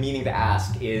I've been meaning to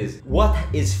ask is what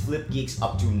is Flip Geeks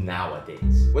up to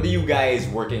nowadays? What are you guys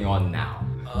working on now?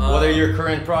 What are your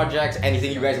current projects?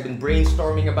 Anything you guys have been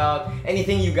brainstorming about?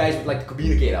 Anything you guys would like to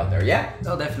communicate out there? Yeah?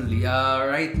 Oh, definitely.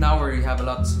 Right now we have a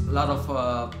lot of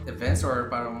events or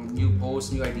parang new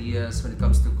posts, new ideas when it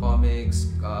comes to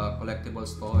comics,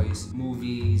 collectibles, toys,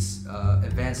 movies,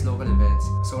 events, local events.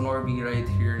 So Norby right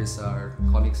here is our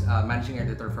comics managing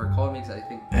editor for comics. I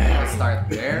think let's start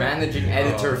there. Managing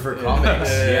editor for comics.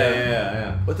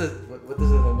 Yeah. What does a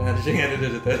managing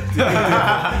editor do?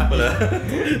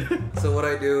 So what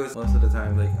I do is most of the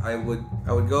time, like I would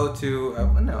go to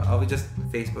I would just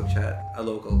Facebook chat a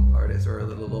local artist or a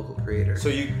little local creator. So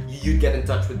you'd get in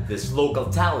touch with this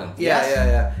local talent. Yeah, yes?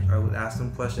 yeah. I would ask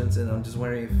them questions, and I'm just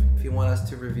wondering if you want us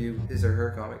to review his or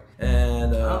her comic.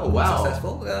 And wow,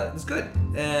 successful. It's good.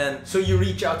 And so you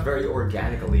reach out very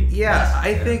organically. Yeah,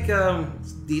 I think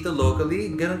dito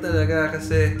locally, ganun talaga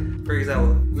kasi, for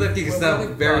example, Flip Geeks is now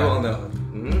very well known.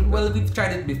 Well, we've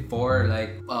tried it before,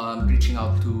 like reaching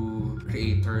out to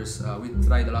creators. We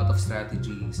tried a lot of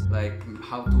strategies, like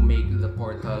how to make the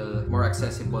portal more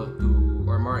accessible to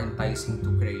or more enticing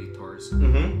to creators.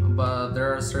 But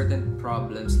there are certain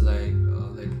problems like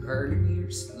early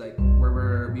years, like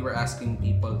where we were asking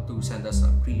people to send us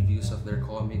previews of their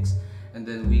comics. And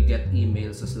then we get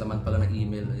emails, as laman pala ng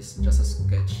email is just a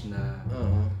sketch na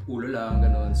ulo lang,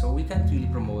 ganun. So we can't really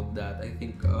promote that. I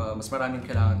think mas maraming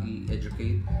kailangan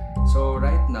i-educate. So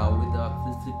right now, with the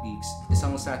Flip Geeks,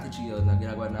 isang strategy na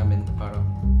ginagawa namin para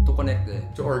to connect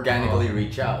to organically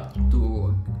reach out.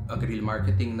 To guerrilla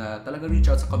marketing na talaga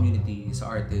reach out sa community, sa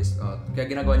artist. Kaya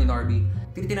ginagawa ni Norby,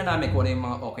 tinitingnan namin kung ano yung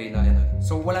mga okay na yan.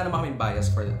 So wala naman kaming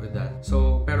bias with that.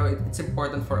 So pero it's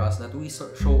important for us that we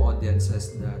show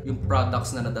audiences that yung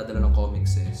products na nadadala ng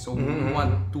comics So we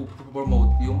want to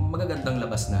promote yung magagandang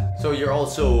labas na. So you're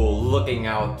also looking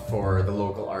out for the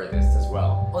local artists as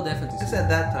well. Oh, definitely. Just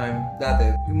at that time,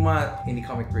 dati, yung mga indie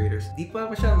comic creators, di pa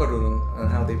masyadong marunong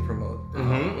on how they promote.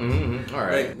 All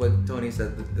right. Like what Tony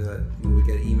said, that we would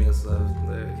get emails of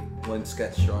one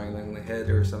sketch drawing lang the head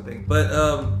or something. But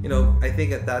I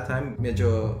think at that time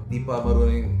medyo di pa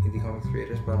marunong indie comics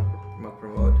creators parang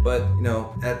mag-promote. But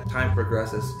as time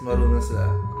progresses, marunong sila.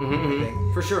 I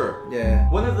think. For sure. Yeah.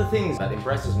 One of the things that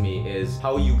impresses me is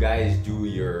how you guys do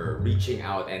your reaching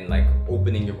out and like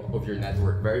opening of your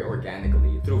network very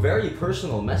organically through very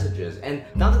personal messages. And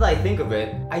now that I think of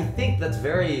it, I think that's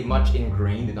very much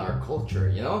ingrained in our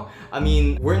culture, I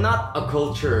mean, we're not a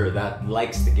culture that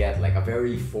likes to get like a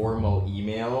very formal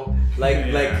email.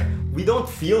 Like we don't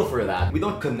feel for that. We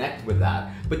don't connect with that.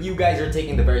 But you guys are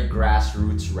taking the very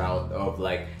grassroots route of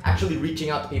like actually reaching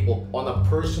out to people on a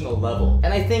personal level.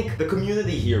 And I think the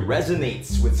community here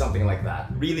resonates with something like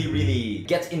that. Really, really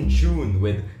gets in tune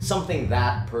with something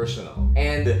that personal.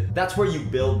 And that's where you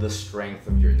build the strength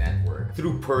of your network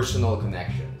through personal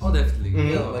connections. Oh, definitely.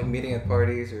 Like meeting at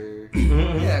parties or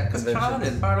Yeah, kasi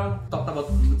parang talked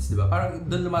about roots, di ba? Parang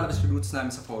doon lumalabas yung roots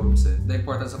namin sa forums eh. The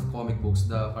importance of comic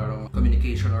books, the parang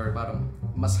communication or parang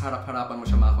mas harap-harapan mo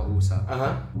siya makausap.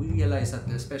 We realized that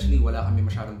especially wala kami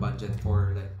masyadong budget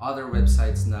for like other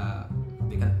websites na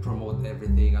they can promote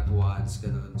everything at once,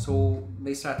 ganun. So,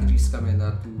 may strategies kami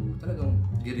na to talagang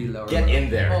guerrilla or get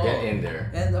in there.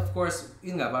 And of course,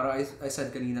 yun nga, parang I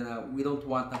said kanina na we don't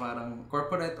want na parang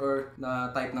corporate or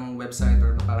na type ng website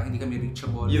or na parang hindi kami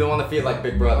reachable. You don't want to feel like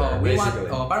Big Brother,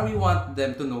 basically. Parang we want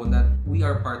them to know that we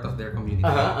are part of their community.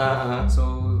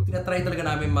 So, tinatry talaga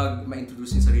namin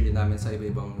ma-introduce yung sarili namin sa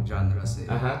iba-ibang genres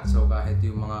eh. So, kahit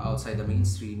yung mga outside the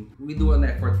mainstream, we do an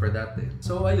effort for that eh.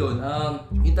 So, ayun,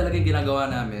 yun talaga yung ginagawa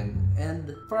namin.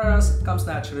 And for us, it comes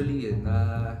naturally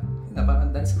na parang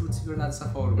dahil sa roots siguro natin sa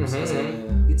forums kasi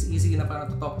it's easy na parang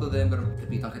to talk to them pero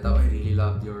kapitan kita, I really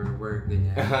loved your work,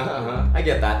 ganyan. I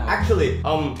get that. Actually,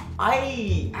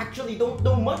 I actually don't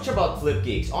know much about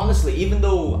Flipgeeks. Honestly, even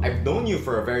though I've known you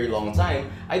for a very long time,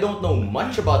 I don't know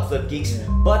much about Flipgeeks,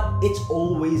 but it's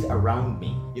always around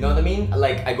me. You know what I mean?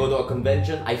 Like, I go to a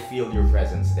convention, I feel your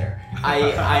presence there.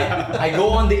 I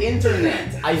go on the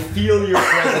internet, I feel your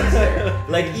presence there.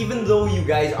 Like, even though you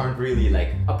guys aren't really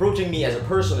like approaching me as a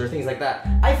person or things like that,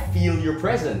 I feel your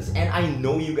presence and I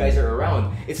know you guys are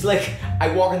around. It's like, I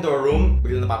walk into a room,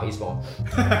 biglang napapaisip ko,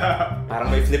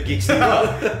 parang may Flipgeeks dito.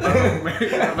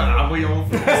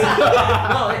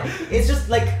 No, it's just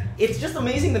like, it's just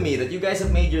amazing to me that you guys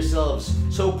have made yourselves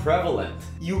so prevalent.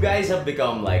 You guys have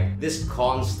become like this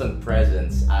constant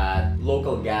presence at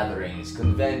local gatherings,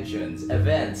 conventions,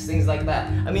 events, things like that.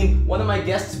 I mean, one of my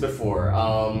guests before,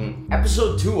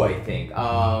 episode 2 I think,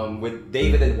 with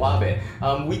David and Wabe,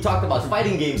 we talked about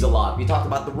fighting games a lot. We talked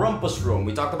about the Rumpus Room,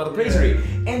 we talked about the Praisery,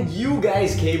 and you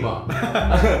guys came up.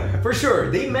 For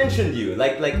sure, they mentioned you.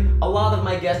 Like a lot of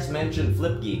my guests mentioned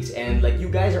Flipgeeks, and like you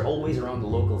guys are always around the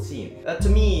local scene. To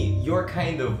me, your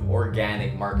kind of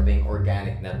organic marketing,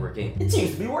 organic networking, it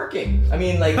seems to be working. I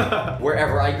mean, like,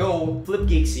 wherever I go,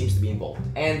 Flipgeeks seems to be involved.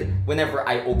 And whenever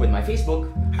I open my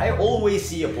Facebook, I always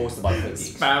see a post about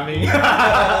Flipgeeks. Spamming.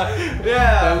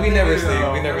 We never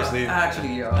sleep.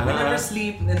 Actually, we never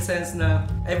sleep in the sense na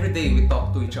every day we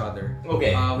talk to each other.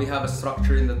 Okay. We have a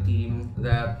structure in the team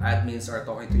that admins are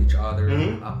talking to each other,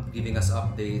 giving us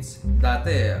updates.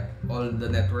 Dati, all the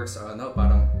networks are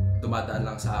parang dumadaan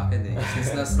lang sa akin eh.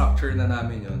 Since na-structure na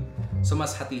namin yun, so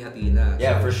mas hati-hati na.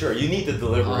 Yeah, for sure. You need to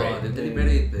deliberate.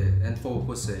 Deliberate and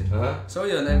focus eh. So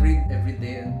yun, every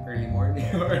day and early morning.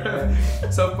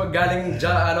 So pag galing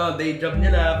day job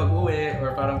nila, pag uwi,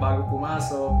 or parang bago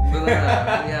pumasok, doon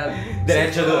na.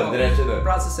 Diretso doon.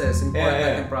 Processes,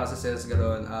 important processes,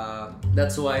 gano'n.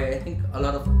 That's why I think a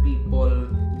lot of people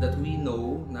that we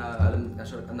know na alam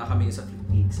na kami sa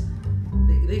Flipgeeks,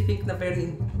 they think na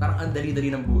parang ang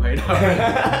dali-dali ng buhay namin.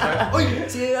 Oy,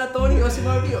 si Tony o si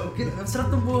Marty, ang sarap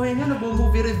ng buhay niya,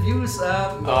 nag-movie reviews.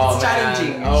 It's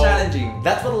challenging. It's challenging.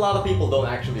 That's what a lot of people don't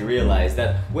actually realize,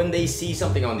 that when they see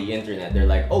something on the internet, they're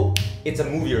like, oh, it's a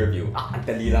movie review. Ang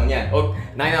dali lang yan. Oh,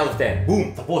 9 out of 10.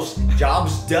 Boom, tapos.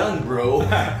 Job's done, bro.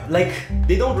 Like,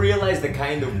 they don't realize the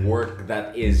kind of work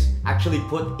that is actually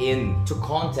put into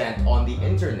content on the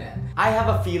internet. I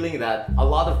have a feeling that a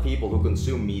lot of people who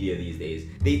consume media these days,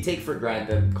 they take for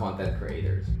granted content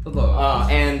creators.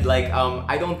 And like,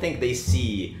 I don't think they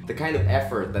see the kind of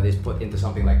effort that is put into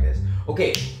something like this.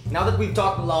 Okay, now that we've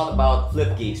talked a lot about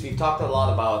Flipgeeks, we've talked a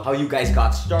lot about how you guys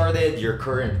got started, your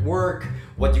current work,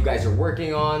 what you guys are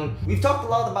working on. We've talked a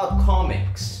lot about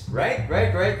comics, right?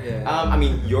 Yeah. I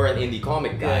mean, you're an indie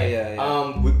comic guy.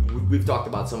 Yeah. We've talked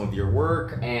about some of your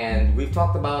work, and we've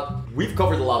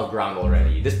covered a lot of ground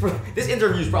already. This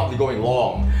interview is probably going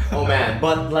long. Oh man,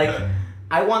 but like,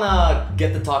 I wanna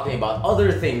get to talking about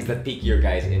other things that pique your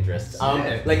guys' interests.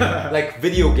 Like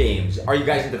video games. Are you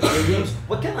guys into video games?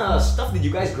 What kind of stuff did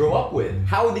you guys grow up with?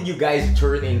 How did you guys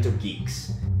turn into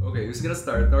geeks? Okay, who's gonna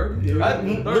start? Norby?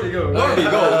 Norby, go.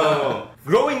 No.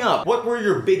 Growing up, what were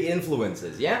your big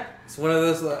influences? Yeah. It's one of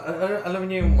those. Alam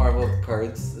niyo yung Marvel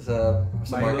cards sa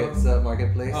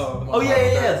marketplace. Oh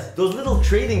yeah. Those little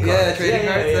trading cards. Yeah, trading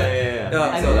cards.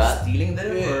 I know that. Stealing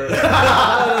them or?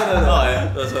 No.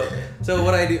 So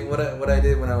what I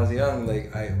did when I was young,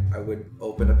 like I would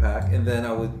open a pack and then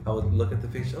I would look at the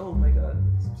picture. Oh my god,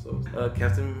 so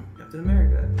Captain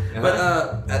America. But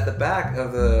at the back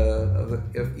of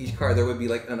each card there would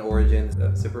be like an origin,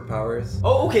 superpowers.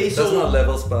 Oh, okay. So that's not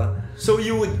levels, but so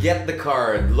you would get the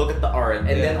card, look at the art,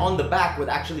 and then on the back would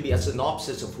actually be a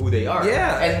synopsis of who they are.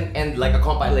 Yeah. And like a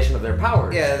compilation of their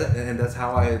powers. Yeah, and that's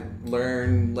how I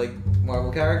learned like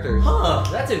Marvel characters. Huh,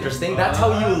 that's interesting. That's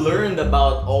how you learned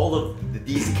about all of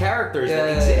these characters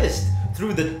that exist.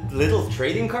 Through the little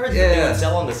trading cards that they would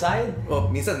sell on the side?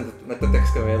 Well, minsan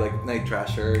nagte-text kami like Night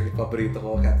Trasher, paborito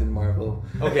ko, Captain Marvel.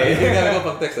 Okay. Hindi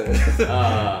ko pag-text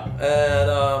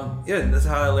And that's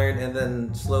how I learned. And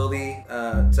then slowly,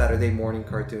 Saturday morning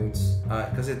cartoons.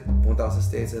 Kasi pumunta ako sa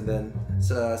States and then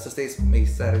sa States may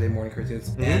Saturday morning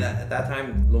cartoons. And at that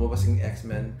time, lumabas yung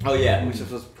X-Men. Oh yeah. Which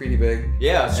was pretty big.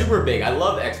 Yeah, super big. I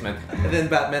love X-Men. And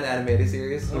then Batman animated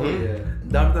series. Oh yeah.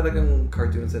 Dami talagang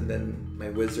cartoons and then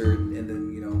my Wizard and then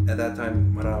at that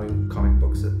time maraming comic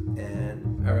books and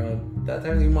around that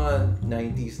time yung mga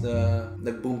 90s na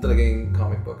nag-boom talaga yung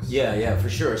comic books. Yeah, for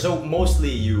sure. So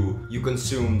mostly you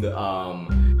consumed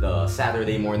the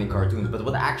Saturday morning cartoons, but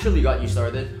what actually got you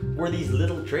started were these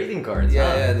little trading cards.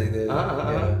 Yeah, they did.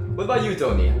 Yeah. What about you,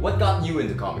 Tony? What got you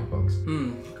into comic books?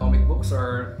 Comic books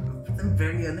are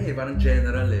very parang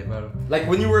general parang like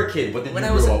when you were a kid, what did when you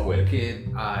I was grow up a with?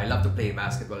 kid, I love to play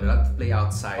basketball. I love to play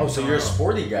outside. Oh, so you're a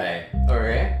sporty guy.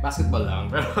 Okay. Basketball lang.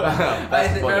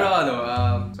 Basketball pero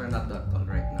sorry, not that tall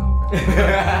right now.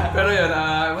 Pero yun,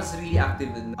 I was really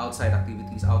active in outside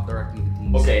activities, outdoor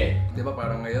activities. Okay. Di ba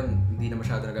parang ngayon, hindi na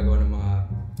masyado nagagawa ng mga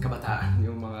kabataan.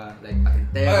 Yung mga like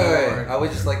patintero I would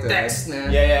just like to text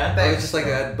na. Yeah. I would just like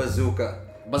to add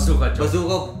bazooka. Bazooka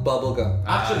bubblegum.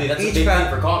 Actually, that's a each big thing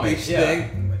for comics. Each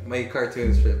thing, my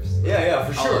cartoon strips. Yeah,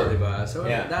 for sure. Diba? So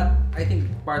that, I think,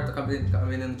 part kami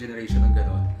ng generation ng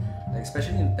ganon. Like,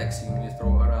 especially in texting, you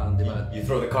throw around, diba? You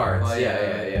throw the cards. Oh,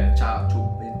 yeah. Chop,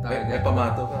 May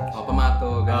pamato ka.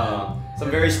 Pamato, ganon. Some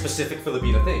very specific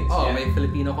Filipino things. May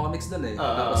Filipino comics doon eh.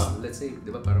 Tapos, let's say, di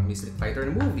ba, parang may Street Fighter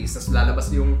na movies, tapos lalabas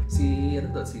yung si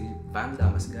Van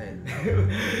Damme as Guile.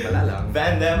 Wala lang.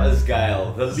 Van Damme as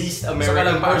Guile, the least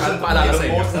American person to play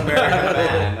the most American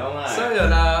man. Oh my. So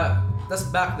yun, tas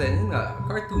back then, yun nga,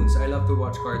 cartoons. I love to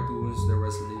watch cartoons. There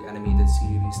was the animated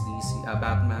series, DC,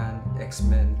 Batman,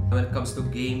 X-Men. When it comes to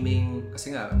gaming,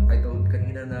 kasi nga, I told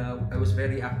kanina na I was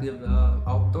very active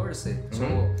outdoors eh. So,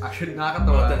 actually,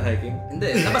 nakakatawa. Mountain hiking?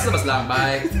 Hindi, labas-labas lang.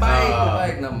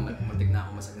 Bike na muntik na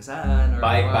ako masagasaan.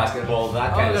 Bike, basketball,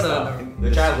 that kind of stuff. The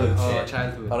childhood shit.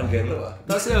 Childhood. Parang ghetto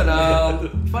Tapos yun,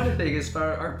 funny thing is,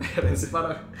 our parents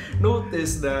parang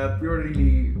noticed that we were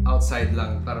really outside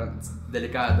lang. Parang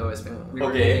delikado. We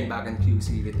were living back in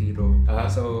QC, Retiro.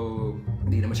 So,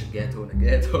 hindi naman siya ghetto na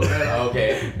ghetto.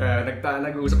 Okay.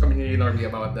 Nag-uusap kami ni Norby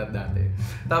about that dati.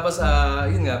 Tapos,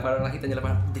 yun nga, parang nakita nila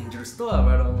parang dangerous to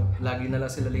Parang lagi na lang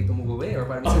sila late umuwi or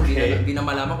parang hindi na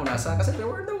malaman kung nasa. Kasi there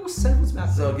were no cell phones back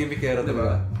then. So, gimmickero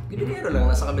diba? Gimmickero lang,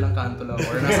 nasa kabilang kanto lang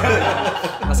or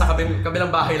nasa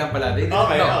kabilang bahay lang pala. Okay.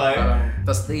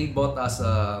 Tapos they bought us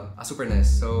a Super NES.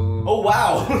 So, oh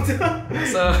wow!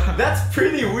 So, that's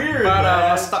pretty weird,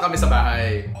 para stuck kami sa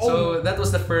bahay. So, that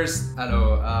was the first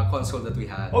console that we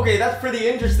had. Okay, that's pretty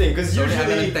interesting because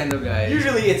usually Nintendo guy.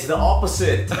 Usually it's the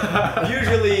opposite.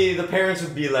 Usually the parents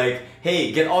would be like,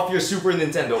 "Hey, get off your Super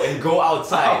Nintendo and go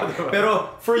outside."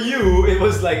 Pero for you, it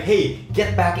was like, "Hey,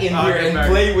 get back in here and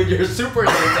play with your Super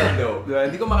Nintendo."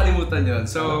 Hindi ko makalimutan yun.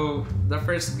 So, the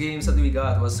first games that we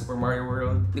got was Super Mario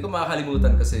World. Hindi ko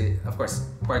makakalimutan kasi, of course,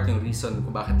 part yung reason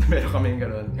kung bakit meron kaming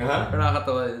gano'n. Pero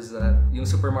nakakatawa is that yung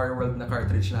Super Mario World na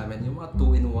cartridge namin, yung mga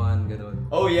 2-in-1 gano'n.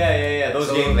 Oh yeah.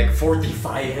 Those games like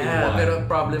 45 in one. Pero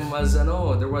problem was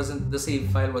the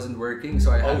save file wasn't working, so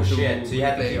I had to So you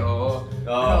had play. to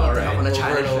Alright. Ako na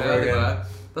challenge Over na, diba?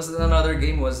 Tapos another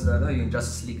game was yung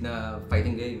Justice League na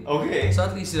fighting game. Okay. So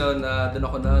at least yun, doon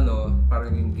ako na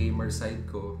parang yung gamer side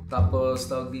ko. Tapos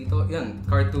tawag dito, yan,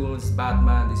 cartoons,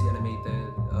 Batman, DC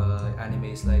animated,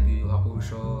 animes like Yu Yu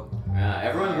Hakusho.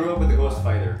 Everyone grew up with the Ghost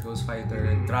Fighter.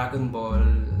 Dragon Ball,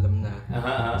 alam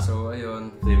na. So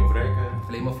ayun.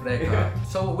 Flame of Recca.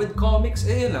 So with comics,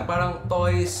 yun lang, parang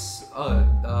toys,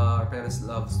 Our parents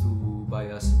loves to buy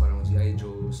us parang G.I.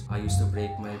 Joes. I used to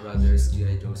break my brother's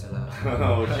G.I. Joes a lot.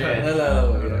 Oh shit.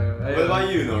 Hello. What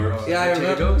about you, Norb? Yeah, I G.I.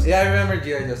 remember. Joes? Yeah, I remember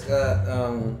G.I. Joes.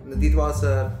 Nandito ako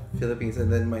sa Philippines,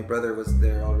 and then my brother was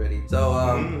there already. So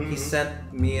he sent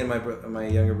me and my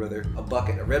younger brother a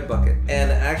red bucket,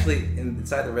 and actually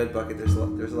inside the red bucket there's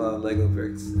a lot of Lego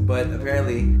bricks. But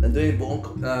apparently, nandun yung buong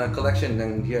collection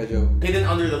ng G.I. Joe. Hidden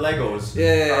under the Legos.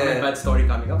 Yeah. Bad story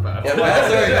coming up. Yeah,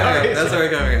 that's where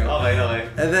we're coming up. Okay.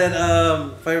 And then,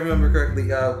 if I remember correctly,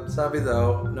 sabi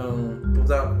daw, nung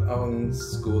pumunta akong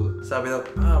school, sabi daw,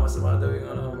 masama daw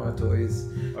yung mga toys.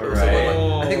 Alright.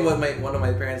 So I think one of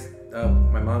my parents,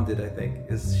 my mom did, I think,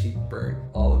 is she burned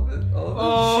all of it.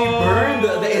 She burned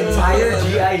the entire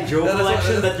G.I. Joe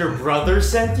collection that your brother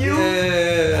sent you?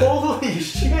 Yeah. Holy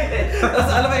shit! Tapos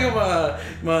alam mo yung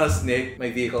mga snake, may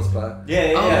vehicles pa.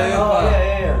 Yeah.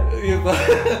 Yun pa.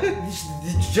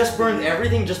 She just burned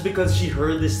everything just because she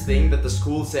heard this thing that the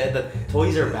school said that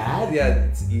toys are bad? Yeah,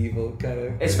 it's evil, kind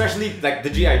of. Especially like the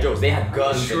G.I. Joes, they had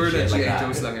guns Sure and that shit like G.I. that.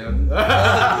 Joes lang yun.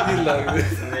 Yun lang.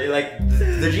 Like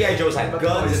the G.I. Joes had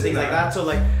guns and things like that, so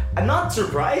like I'm not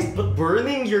surprised, but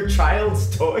burning your child's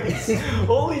toys?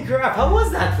 Holy crap, how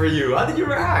was that for you? How did you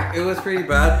react? It was pretty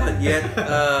bad,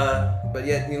 but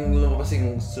yet yung lumabas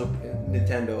yung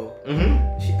Nintendo,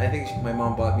 I think my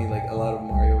mom bought me like a lot of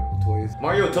Mario toys.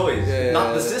 Mario toys, Yeah.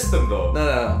 not the system though.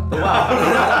 No.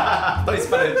 Wow. Toys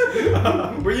pa rin.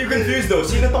 Were you confused though?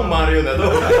 Sino tong Mario na to?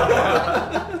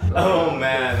 Oh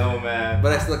man.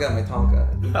 But I still got my Tonka.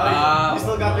 You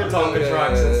still got your Tonka Yeah.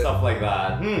 trucks and stuff like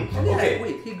that. Okay.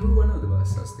 Wait, he grew diba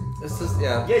sa States? It's just,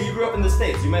 yeah. Yeah, you grew up in the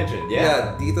States, you mentioned,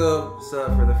 Yeah, dito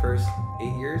for the first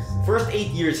 8 years. First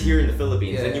 8 years here in the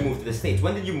Philippines, Yeah. then you moved to the States.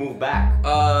 When did you move back?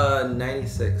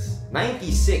 96.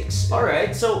 96. All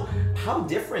right. So how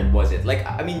different was it? Like,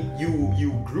 I mean,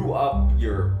 you grew up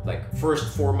your like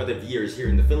first formative years here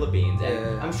in the Philippines, and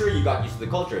Yeah. I'm sure you got used to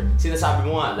the culture. Sinasabi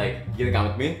mo nga, like,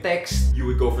 ginagamit mo yung text, you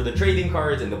would go for the trading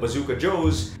cards and the Bazooka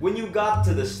Joes. When you got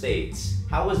to the States,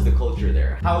 how was the culture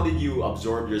there? How did you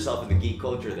absorb yourself in the geek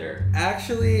culture there?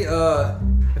 Actually,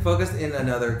 I focused in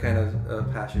another kind of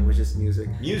passion, which is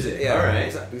music. Music. Yeah, All right.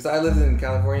 because I lived in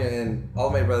California and all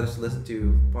my brothers listened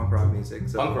to punk rock music.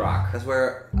 So Punk rock. That's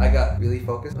where I got really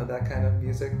focused on that kind of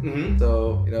music. Mhm.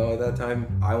 So, at that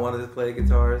time, I wanted to play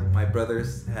guitars. My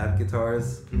brothers have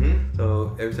guitars. Mhm.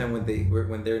 So every time when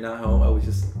they're not home, I would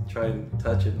just try and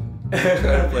touch it and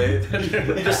try to play it.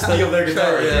 You just steal their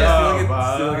guitars.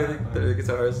 Steal their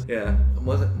guitars. Yeah.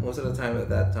 Most of the time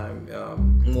at that time,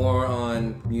 more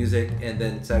on music and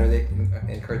then Saturday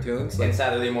and cartoons. And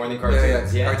Saturday morning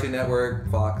cartoons. Yeah. Cartoon Network,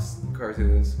 Fox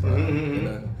cartoons.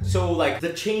 So like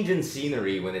the change in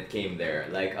scenery when it came there,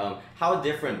 like how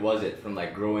different was it from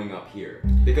like growing up here?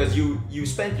 Because you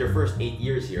spent your first 8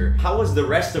 years here. How was the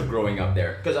rest of growing up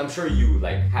there? Because I'm sure you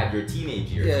like had your teenage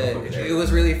years. Yeah, over there. it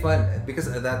was really fun because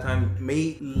at that time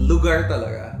may lugar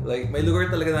talaga. Like may lugar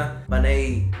talaga na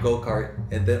panay go-kart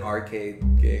and then arcade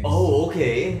games. Oh,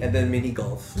 okay. And then mini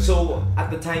golf. So at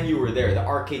the time you were there, the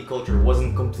arcade culture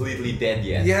wasn't completely dead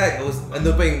yet. Yeah, it was.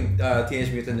 Andun pa yung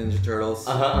Teenage Mutant Ninja Turtles,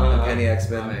 Penny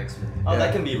X-Men. Oh,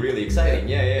 that can be really exciting.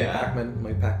 Yeah.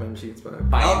 My Pac-Man machines. But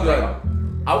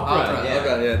Outrun,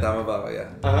 yeah, tama ba ako, yeah.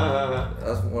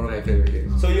 That's one of my favorite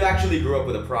games. So you actually grew up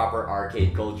with a proper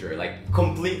arcade culture, like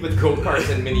complete with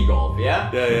go-karts and mini golf, yeah?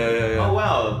 Yeah. Oh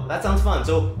wow, that sounds fun.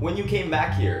 So when you came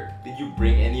back here, did you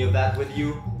bring any of that with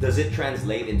you? Does it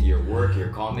translate into your work,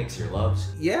 your comics, your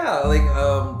loves? Yeah, like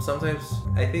sometimes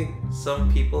I think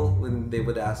some people when they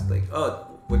would ask like, oh,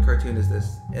 what cartoon is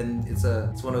this? And it's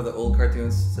one of the old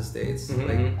cartoons sa States.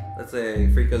 Like let's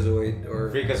say Freakazoid or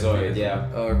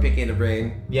yeah. Or Pinky and the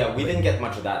Brain. Yeah, we didn't get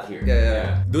much of that here.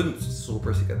 Yeah. Dun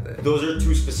super sikat eh. Those are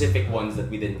two specific ones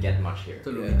that we didn't get much here.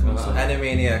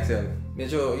 Animaniacs yun.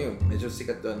 Medyo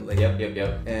sikat dun. Like,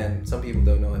 Yep. And some people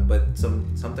don't know it, but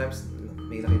sometimes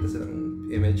may nakita silang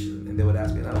image and they would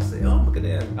ask me and I would say, oh,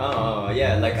 maganda yan. Oh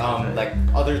yeah, like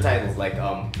other titles like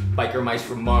Biker Mice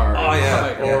from Mars. Oh,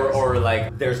 yeah. Or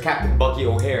like there's Captain Bucky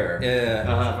O'Hare.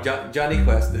 Yeah. Johnny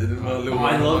Quest.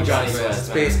 I love Johnny Quest.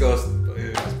 Space Ghost.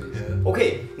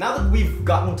 Okay, now that we've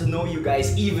gotten to know you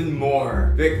guys even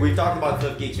more, we've talked about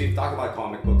Flip Geeks, we've talked about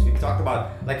comic books, we've talked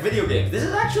about like video games. This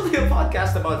is actually a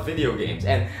podcast about video games.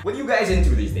 And what are you guys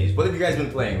into these days? What have you guys been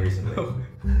playing recently?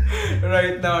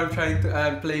 Right now,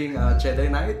 I'm playing Jedi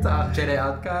Knight, Jedi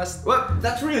Outcast. What?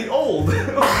 That's really old.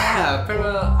 Yeah, pero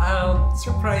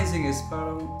surprising is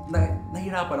parang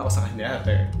nahirapan ako sa kanya.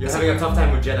 You're having a tough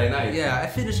time with Jedi Knight. Yeah, I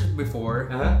finished it before.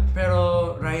 Uh-huh. Pero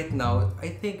right now, I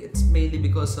think it's mainly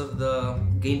because of the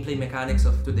gameplay mechanics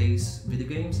of today's video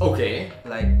games. Okay.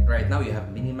 Like right now, you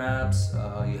have mini-maps,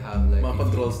 you have like... Mga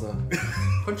controls na.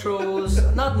 Controls,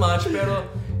 not much, pero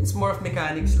it's more of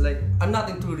mechanics. Like, I'm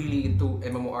not really into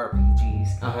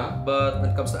MMORPGs. Uh-huh. But when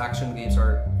it comes to action games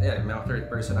or mga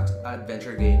third-person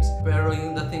adventure games, pero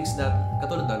yung the things that,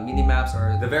 katulad ng mini-maps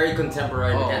or... The very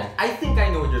contemporary Oh. mechanics. I think I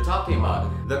know what you're talking about.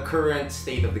 The current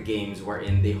state of the games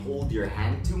wherein they hold your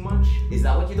hand too much. Is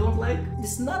that what you don't like?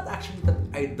 It's not actually that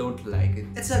I don't like it.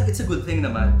 It's a good thing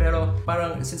naman. Pero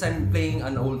parang since I'm playing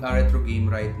an old retro game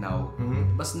right now,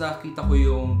 mas nakita ko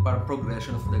yung parang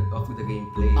progression of the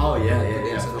gameplay. Oh, yeah,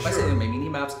 So, for kasi sure. may mini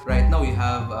maps. Right now you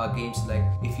have games like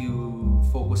if you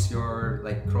focus your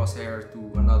like crosshair to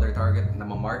another target na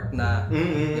ma-mark na,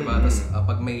 diba? Tapos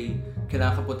pag may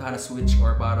kailangan ka puntahan na switch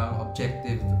or parang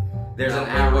objective, There's an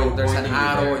na- arrow There's an pointing you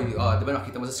arrow. there. Di ba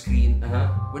nakita mo sa screen?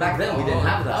 Back then, we didn't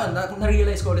have that.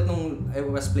 Na-realize ko ulit nung I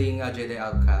was playing Jedi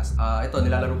Outcast. Ito,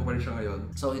 nilalaro ko pa rin siya ngayon.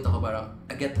 So, ito ko parang,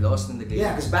 I get lost in the game.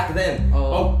 Yeah, because back then,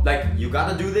 like, you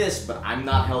gotta do this, but I'm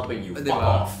not helping you. Fuck Diba?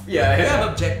 off. Yeah, You yeah. have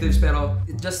objectives, pero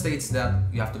it just states that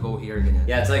you have to go here, ganyan.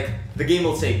 Yeah, it's like, the game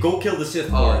will say, go kill the Sith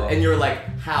Oh. Lord, and you're like,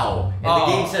 how? And the Oh.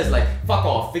 game says like, fuck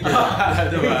off, figure it out.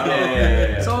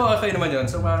 yeah. So, okay naman yun.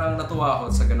 So, parang natuwa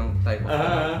ako sa ganong type of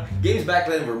Games back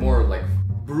then were more like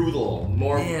brutal,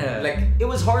 more Yeah. like it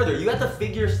was harder. You had to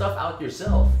figure stuff out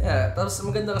yourself. Yeah, tapos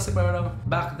maganda kasi parang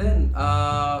back then,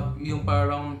 yung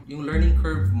learning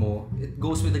curve mo, it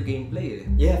goes with the gameplay eh.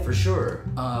 Yeah, for sure.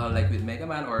 Like with Mega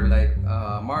Man or like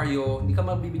Mario, hindi ka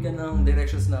mabibigyan ng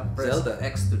directions na press Zelda.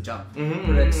 X to jump,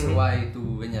 press Y to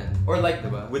ganyan. Or like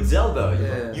Diba? with Zelda,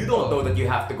 Yeah. you don't know that you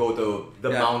have to go to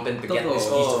the Yeah. mountain to get Totoo. this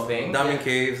piece of thing. Diamond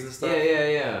caves and stuff.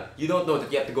 Yeah. You don't know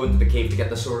that you have to go into the cave to get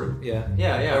the sword. Yeah.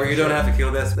 Yeah. Or for you don't sure. have to kill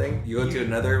this thing. You go to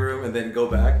another room and then go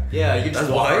back. Yeah, you just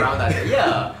That's walk why? around that.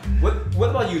 Yeah. What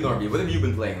about you, Normie? What have you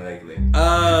been playing lately?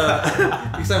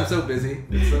 Because I'm so busy.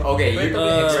 Okay, Wait, you're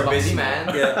a Xbox. busy man.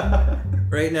 Yeah.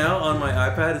 Right now on my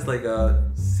iPad, it's like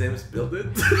Sims Build It.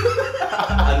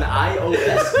 An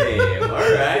iOS game. All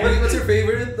right. What's your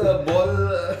favorite ball?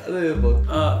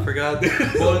 Forgot.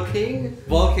 Ball King?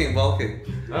 Ball King.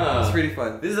 It's pretty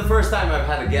fun. This is the first time I've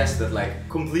had a guest that like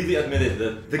completely admitted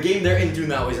that the game they're into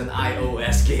now is an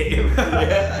iOS game.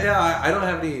 Yeah, I don't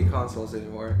have any consoles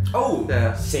anymore. Oh,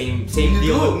 Yeah. same You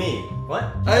deal do? with me.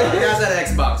 What? He has an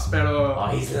Xbox, pero... Oh,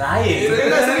 he's lying.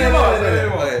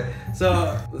 Okay,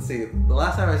 so let's see. The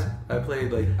last time I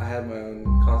played, like I had my own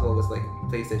console was like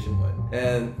PlayStation 1,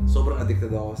 and sobrang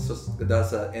addicted ako. So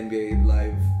that's NBA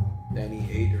Live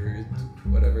 98 or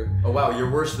whatever. Oh wow,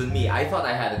 you're worse than me. I thought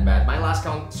I had it bad. My last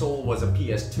console was a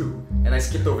PS2, and I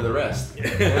skipped over the rest.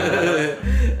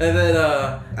 And then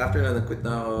after na quit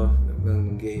na ako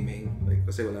ng gaming, like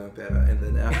kasi wala nang pera. And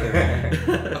then after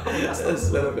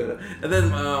wala nang pera. And then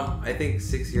I think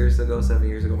 7 years ago,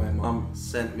 my mom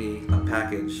sent me a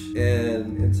package,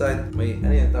 and inside may ano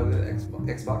yan tawag nila,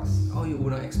 Xbox. Oh, yung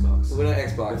unang Xbox. Unang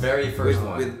Xbox. The very first with,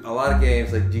 one. with a lot of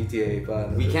games like GTA.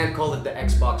 But We can't call it the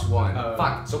Xbox One.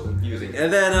 Fuck, so confusing.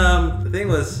 And then the thing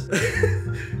was,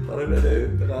 parang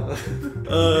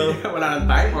Wala nang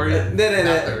time or hindi.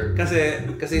 after?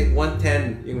 Kasi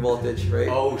 110 yung voltage, right?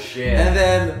 Oh shit. And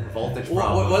then Voltage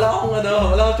problem. wala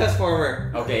akong transformer.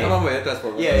 Okay. Tama mo yun,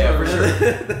 transformer. Yeah, for sure.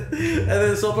 And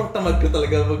then sobrang tamad ko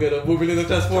talaga bumili ng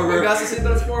transformer. Magastos yung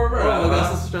transformer. Oh,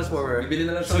 magastos sa transformer. Bibili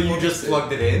na lang So you just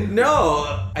plugged it in? No,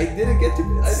 I didn't get to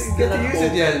use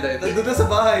it yet. Doon na sa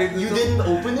bahay. You didn't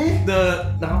open it?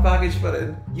 Naka-package pa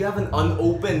rin. You have an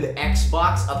unopened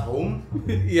Xbox at home?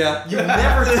 Yeah. You've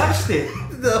never touched it.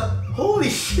 No. Holy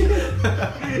shit.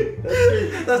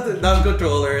 That's the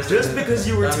non-controllers. Just because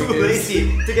you were too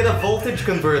lazy to get a voltage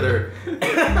converter.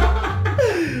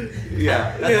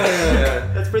 Yeah.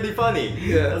 That's pretty funny.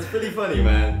 Yeah. That's pretty funny,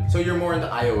 man. So you're more into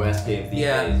iOS games these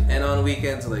Yeah, days. and on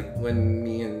weekends, like when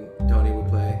me and Tony would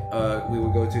play, we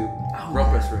would go to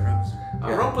Rumpus Room.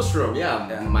 Rumpus Room, yeah.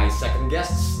 Yeah. My second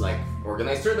guests like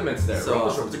organize tournaments there. So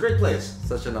Rumpus Room, it's a great place.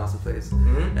 Such an awesome place.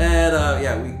 And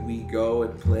yeah, we go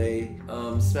and play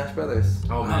Smash Brothers.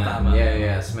 Oh man. man,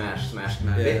 yeah, Smash.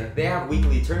 Yeah. They have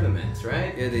weekly tournaments,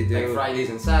 right? Yeah, they do. Like Fridays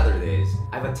and Saturdays.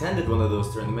 I've attended one of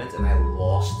those tournaments and I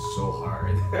lost so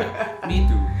hard. Me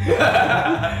too.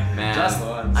 Man, Just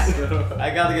once.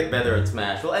 I gotta get better at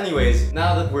Smash. Well, anyways,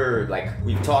 now that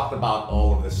we've talked about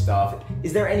all of this stuff,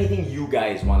 is there anything you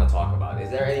guys want to talk about about? Is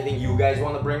there anything you guys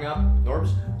want to bring up,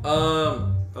 Norbs?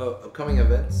 Upcoming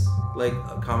events like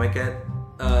Comic-Con.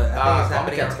 I think it's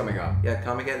happening. Comic-Con's coming up. Yeah,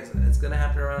 Comic-Con. It's gonna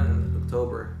happen around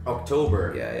October.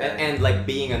 October. Yeah. And like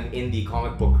being an indie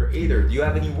comic book creator, do you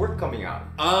have any work coming out?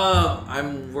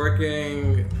 I'm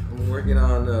working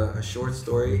on a short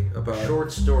story about.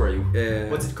 Short story. Yeah.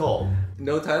 What's it called?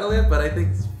 No title yet, but I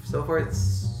think so far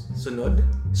it's Sunud.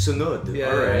 Sunud.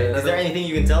 Yeah, All right. yeah. Is there anything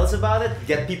you can tell us about it?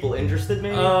 Get people interested,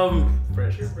 maybe.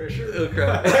 Pressure. Oh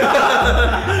crap.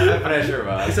 Pressure,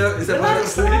 man. It's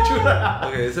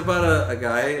about a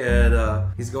guy and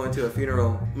he's going to a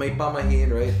funeral. May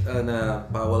pamahiin, right? Na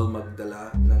bawal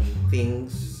magdala ng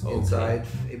things inside.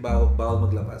 Bawal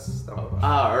maglabas. Tama ba?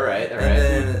 Alright. And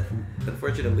then,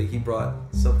 unfortunately, he brought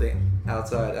something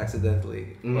outside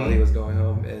accidentally while he was going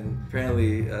home, and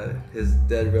apparently his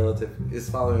dead relative is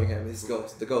following him. His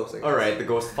ghost, the ghost. I guess. Alright, the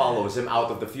ghost follows him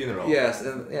out of the funeral. Yes,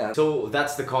 and yeah. So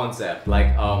that's the concept.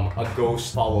 Like, a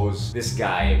ghost follows this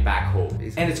guy back home,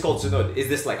 and it's called Sunud. Is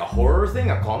this like a horror thing,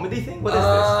 a comedy thing? What is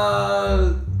this?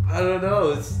 I don't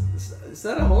know. It's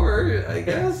not a horror, I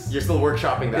guess. You're still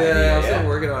workshopping that Yeah, idea, I'm still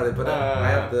working on it, but I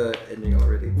have the ending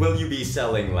already. Will you be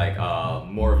selling like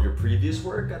more of your previous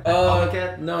work at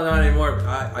Comic-Con? No, not anymore.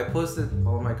 I posted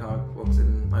all my comic books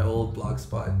in my old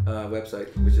Blogspot website,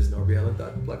 which is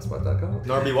norbiella.blogspot.com.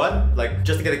 Norby what? Like,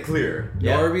 just to get it clear.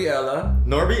 Yeah. Norbiella.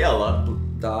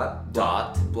 Dot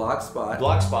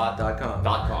blogspot.com.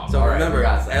 So All right, remember, we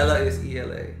got that. Ella is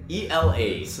ELA.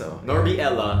 ELA. So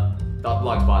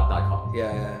Norbiella.blogspot.com.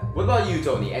 Yeah. What about you,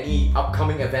 Tony? Any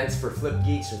upcoming events for Flip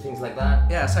Geeks or things like that?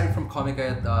 Yeah, aside from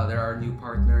Comic-Con, there are new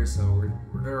partners. So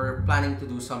we're planning to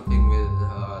do something with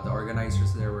the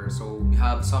organizers there. So we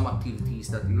have some activities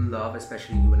that you love,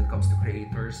 especially when it comes to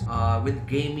creators. With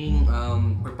gaming,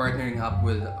 we're partnering up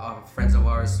with friends of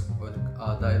ours.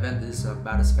 The event is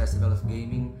Badass Festival of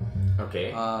Gaming.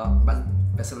 Okay.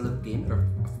 Festival of Gaming or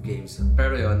of Games?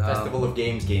 Pero yun, Festival of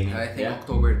Games Gaming. I think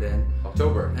October then.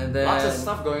 October. And then lots of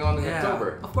stuff going on in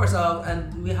October. Of course,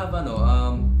 and we have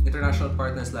international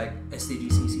partners like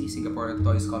STGCC, Singapore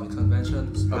Toys Comics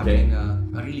Convention, happening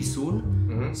really soon.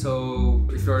 Mm-hmm. So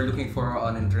if you're looking for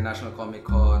an international Comic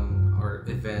Con or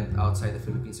event outside the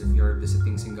Philippines, if you're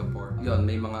visiting Singapore, yun,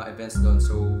 may mga events doon.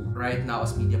 So right now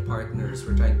as media partners,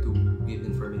 we're trying to give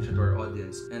information to our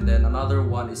audience. And then another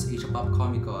one is Asia Pop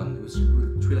Comic Con, which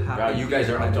will happen. Wow, you guys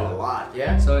are up to a lot,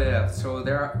 yeah? So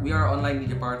we are online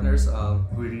media partners.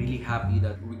 We're really happy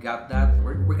that we got that.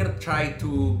 We're gonna try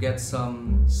to get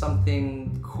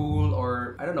something cool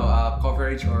or I don't know,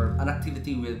 coverage or an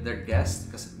activity with their guests,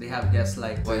 because they have guests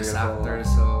like voice actors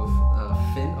of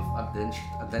Finn of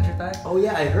Adventure Time. Oh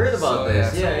yeah, I heard about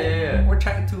this. Yeah. We're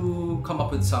trying to come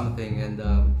up with something, and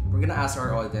we're gonna ask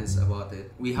our audience about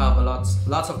it. We have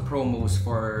lots of promos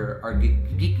for our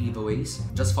geek giveaways.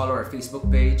 Just follow our Facebook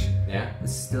page. Yeah.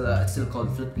 It's still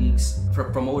called Flip Geeks. For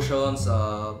promotions,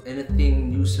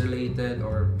 anything news related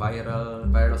or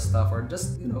viral stuff, or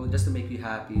just to make you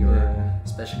happy, or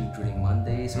especially during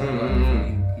Mondays, or if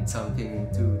you need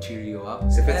something to cheer you up.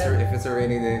 If it's a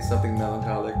rainy day, something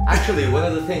melancholic. Actually, one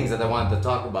of the things that I wanted to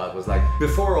talk about was like,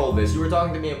 before all this, you were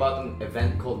talking to me about an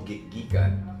event called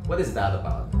Geekan. What is that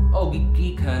about? Oh,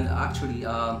 Geekan, actually,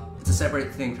 it's a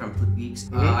separate thing from Flip Geeks.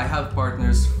 I have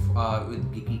partners with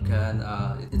Geekan.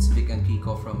 It's Vic and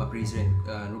Kiko from Appraisery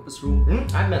and Rumpus Room.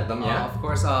 I met them, yeah. Of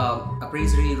course,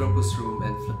 Appraisery, Rumpus Room,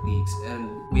 and Flip Geeks. And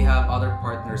we have other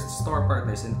partners, store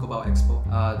partners in Cubao Expo.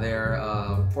 They're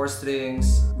Four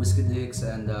Strings, Whiskey Dicks,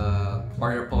 and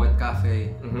Warrior Poet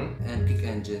Cafe, and Geek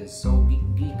Engines. So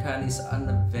Geekan is an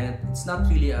event. It's not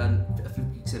really a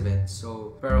Flip Geeks event.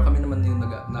 So, pero kami naman yung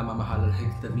namamahal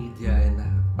like the media, and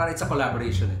para it's a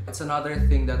collaboration. It's another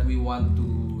thing that we want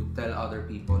to tell other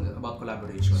people about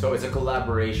collaboration. So it's a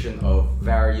collaboration of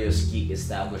various geek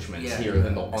establishments here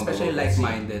on the especially local scene.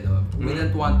 like-minded. We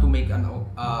didn't want to make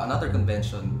another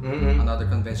convention, another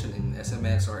convention in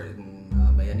SMX or in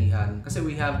Bayanihan, kasi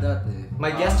we have that.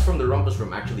 My guest from the Rumpus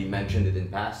Room actually mentioned it in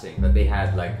passing that they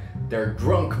had like their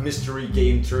drunk mystery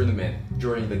game tournament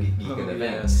during the Geekan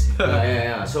event. Yes.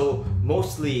 Yeah. So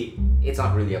mostly it's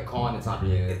not really a con, it's not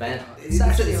really an event. It's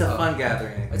a fun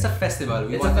gathering. It's a festival.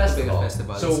 We It's want a it to be a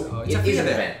festival. festival. So it's a it free is an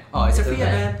event. event. Oh, it's a It's free an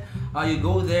event. You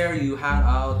go there, you hang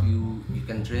out, you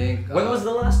can drink. When was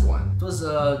the last one? It was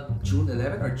June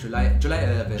 11 or July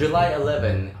 11. July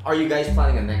 11. Are you guys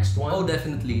planning a next one? Oh,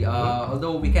 definitely.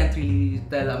 Although we can't really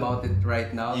tell about it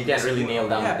right now. You can't really nail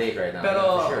down the date right now. Pero,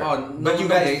 yeah, for sure. But you no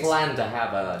guys dates. plan to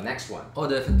have a next one. Oh,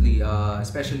 definitely.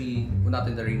 Especially not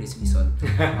in the rainy season.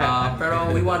 Pero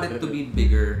we want it to be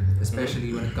bigger,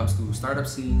 especially when it comes to startup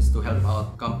scenes, to help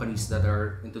out companies that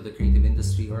are into the creative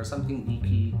industry or something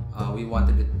geeky. We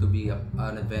wanted it to be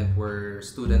an event where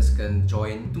students can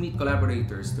join to meet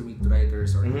collaborators, to meet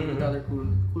writers, or to meet other cool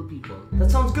people.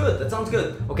 That sounds good. That sounds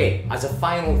good. Okay, as a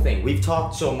final thing, we've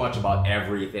talked so much about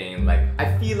everything. Like,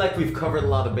 I feel like we've covered a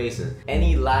lot of bases.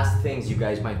 Any last things you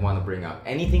guys might want to bring up?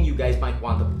 Anything you guys might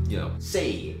want to,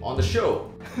 say on the show?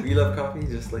 We love coffee,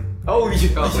 just like Oh, you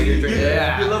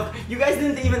Yeah. you guys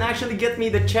didn't even actually get me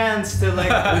the chance to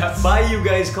like buy you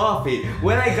guys coffee.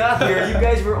 When I got here, you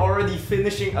guys were already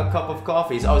finishing a cup of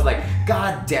coffee. So I was like,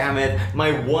 God damn it,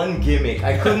 my one gimmick.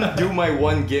 I couldn't do my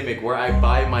one gimmick where I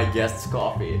buy my guests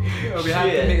coffee. We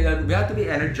have to be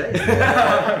energized.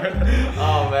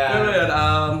 Oh man. Pero yun,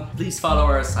 please follow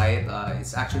our site.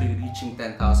 It's actually reaching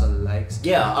 10,000 likes.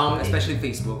 Yeah, especially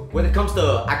Facebook. when it comes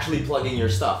to actually plugging your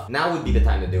stuff, now would be the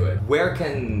time to do it. Where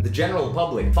can the general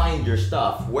public find your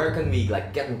stuff? Where can we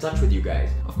like get in touch with you guys?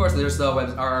 Of course, there's the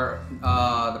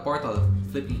the portal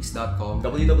flipgeeks.com.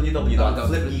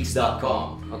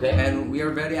 www.flipgeeks.com. Okay. And we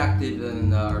are very active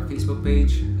in our Facebook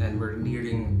page, and we're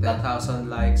nearing 10,000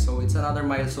 likes. So it's another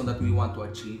milestone that we want to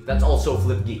achieve. That's also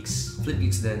Flip Geeks.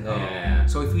 Flipgeeks then. Yeah.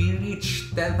 So if we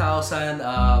reach 10,000,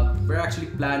 we're actually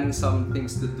planning some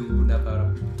things to do na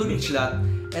parang to reach that.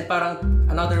 And parang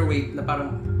another way na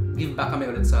parang give back kami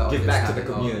ulit sa Give audience back to natin. the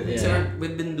community. Kasi Yeah.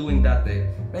 we've been doing that eh.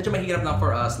 Medyo mahirap lang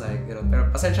for us, like, pero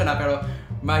pasensya na, pero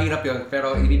mahirap yun,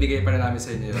 pero ibibigay pa rin namin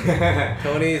sa inyo yun.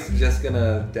 Tony's just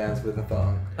gonna dance with a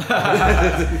thong.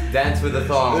 Dance with the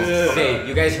thongs. Okay,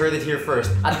 you guys heard it here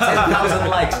first. At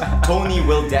 10,000 likes, Tony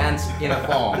will dance in a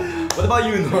thong. What about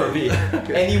you, Norby?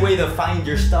 Any way to find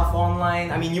your stuff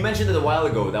online? I mean, you mentioned it a while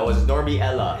ago. That was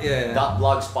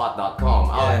norbyella.blogspot.com.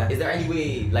 Yeah. Is there any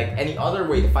way, like any other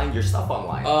way to find your stuff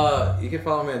online? You can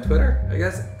follow me on Twitter, I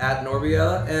guess, at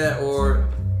Norbyella, or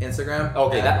Instagram.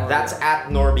 Okay, at that's at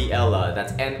Norbyella.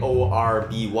 That's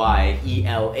NORBYELA,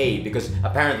 because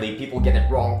apparently people get it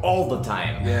wrong all the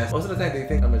time. Yeah. Most of the time they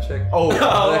think I'm a chick. Oh,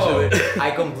 Actually.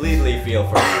 I completely feel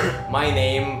for you. My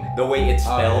name, the way it's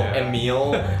spelled, yeah.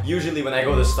 Emil, usually when I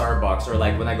go to Starbucks or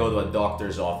like when I go to a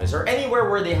doctor's office or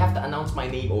anywhere where they have to announce my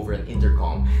name over an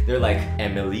intercom, they're like,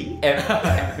 Emily?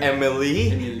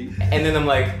 Emily? And then I'm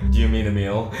like, do you mean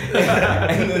Emil?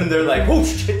 And then they're like, oh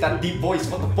shit, that deep voice,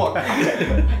 what the fuck?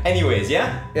 Anyways,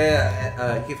 yeah?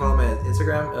 You can follow me on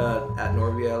Instagram at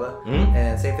Norbyella,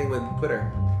 and same thing with Twitter.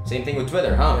 Same thing with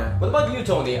Twitter, huh? Yeah. What about you,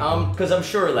 Tony? Because I'm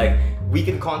sure like we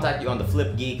can contact you on the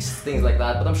Flip Geeks, things like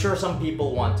that. But I'm sure some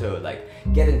people want to like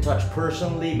get in touch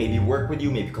personally, maybe work with you,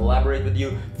 maybe collaborate with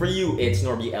you. For you, it's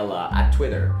Norbyella at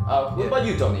Twitter. What about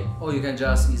you, Tony? Oh, you can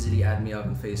just easily add me up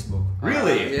on Facebook.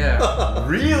 Really? Yeah.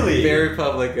 Really? Very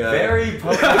public. Very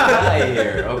public guy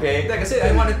here. Okay. Kasi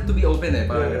I want it to be open eh.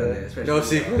 Parang ganun eh, especially- No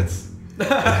secrets.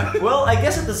 Well, I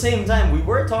guess at the same time, we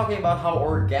were talking about how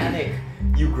organic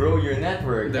you grow your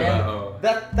network. Diba? And Oh.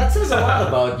 that says a lot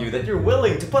about you, that you're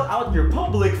willing to put out your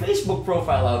public Facebook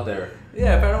profile out there.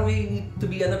 Yeah, parang we need to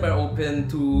be parang open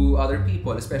to other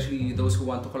people, especially those who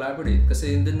want to collaborate.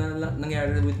 Kasi yun din na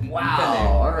nangyari with Geek Wow, Weekend eh.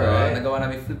 alright. Nagawa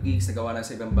namin Flip Geeks, nagawa namin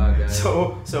sa ibang bagay.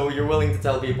 So you're willing to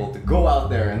tell people to go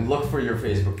out there and look for your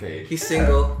Facebook page. He's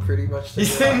single, pretty much. He's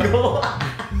single.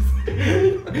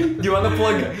 Do you wanna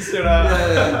plug?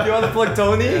 Yeah. Do you wanna plug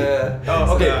Tony? Yeah.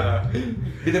 Oh, okay.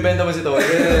 Binibenta mo si Tony.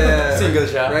 Yeah. Single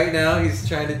siya. Right now, he's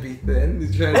trying to be thin.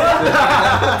 He's trying to be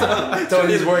thin.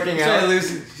 Tony's working He's trying out. to lose.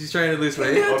 He's trying to lose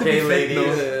weight. Okay,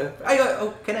 ladies.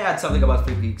 Can I add something about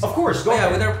Flip Geeks? Of course, go Yeah,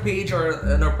 ahead. with our page or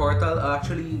in our portal,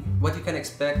 actually, what you can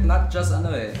expect, not just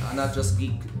not just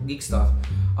geek stuff.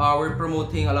 We're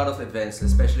promoting a lot of events,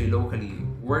 especially locally,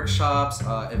 workshops,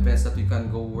 events that you can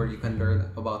go where you can learn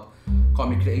about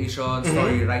comic creation,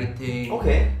 story writing.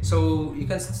 Okay. So you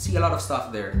can see a lot of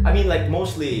stuff there. I mean, like,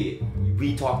 mostly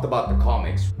we talked about the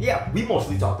comics. Yeah, we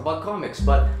mostly talked about comics,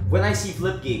 but when I see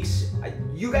Flip Geeks,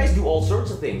 you guys do all sorts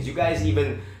of things. You guys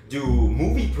even do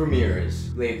movie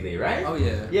premieres lately, right? Oh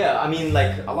yeah. Yeah, I mean,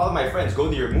 like, a lot of my friends go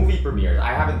to your movie premieres.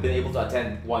 I haven't been able to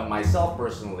attend one myself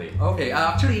personally. Okay,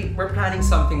 actually, we're planning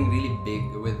something really big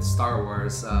with Star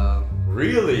Wars.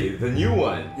 Really? The new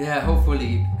one? Yeah,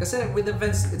 hopefully. Kasi with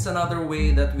events, it's another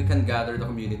way that we can gather the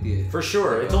community. For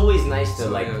sure. It's always nice to, So,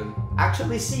 like, yun.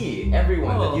 actually see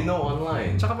everyone that you know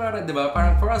online. Tsaka parang, di ba,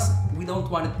 parang for us, we don't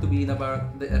want it to be na parang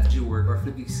the FG work or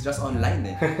Philippines just online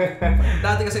eh.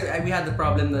 Dati kasi we had the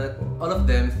problem that all of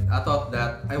them, I thought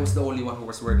that I was the only one who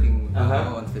was working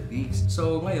on Philippines.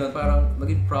 So ngayon, parang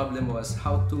maging problem was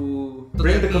how to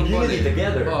bring tell the community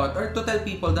together. Or to tell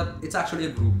people that it's actually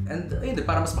a group. And ayun,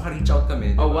 para mas maka-reach out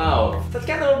kami. Oh wow, that's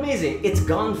kind of amazing. It's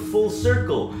gone full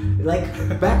circle. Like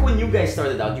back when you guys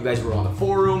started out, you guys were on a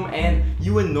forum and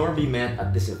you and Norby met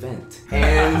at this event.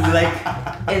 And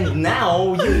and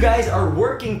now you guys are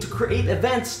working to create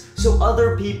events so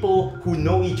other people who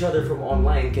know each other from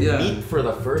online can meet for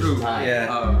the first time.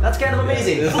 Yeah. That's kind of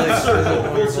amazing. Full circle,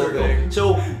 full circle.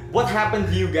 So what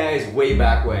happened to you guys way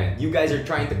back when? You guys are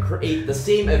trying to create the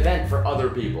same event for other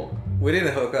people. We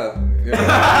didn't hook up.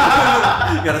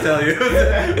 Gotta tell you.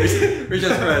 We're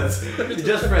just friends.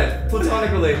 Just friends.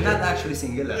 Platonic I'm relationship. not actually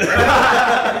single.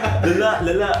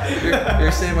 Lala.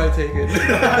 You're semi-taken.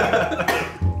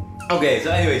 Okay,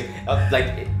 so anyways,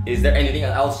 is there anything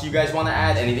else you guys want to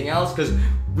add? Anything else? Because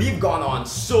we've gone on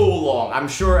so long. I'm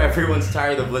sure everyone's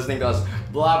tired of listening to us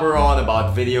blabber on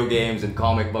about video games and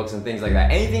comic books and things like that.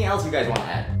 Anything else you guys want to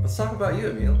add? Let's talk about you,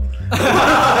 Emil.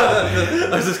 I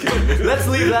was just kidding. Let's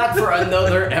leave that for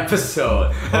another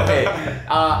episode. Okay,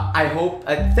 I hope.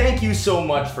 Thank you so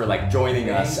much for joining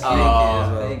us. Thank you as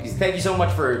well. Thank you so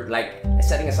much for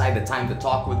setting aside the time to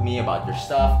talk with me about your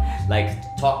stuff.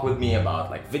 Talk with me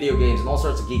about video games and all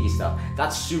sorts of geeky stuff.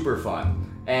 That's super fun.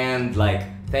 And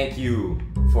thank you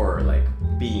for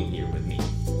being here with me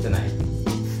tonight.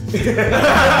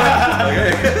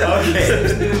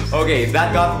 Okay,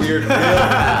 that got weird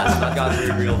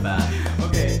real fast.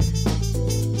 Okay.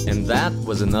 And that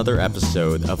was another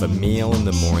episode of Emil in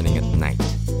the Morning at Night.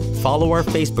 Follow our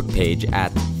Facebook page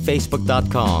at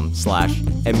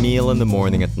facebook.com/Emil in the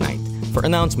Morning at Night for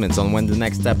announcements on when the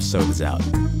next episode is out.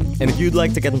 And if you'd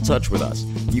like to get in touch with us,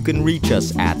 you can reach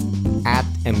us at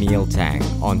Emil Tang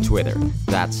on Twitter.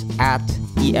 That's at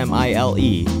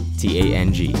EMILETANG.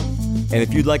 And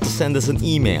if you'd like to send us an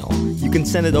email, you can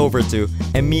send it over to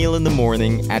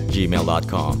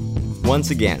emilinthemorning@gmail.com.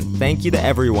 Once again, thank you to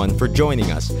everyone for joining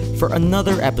us for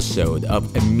another episode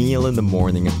of Emil in the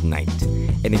Morning at Night.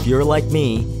 And if you're like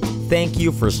me, thank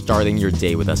you for starting your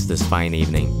day with us this fine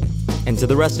evening. And to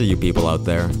the rest of you people out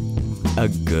there, a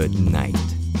good night.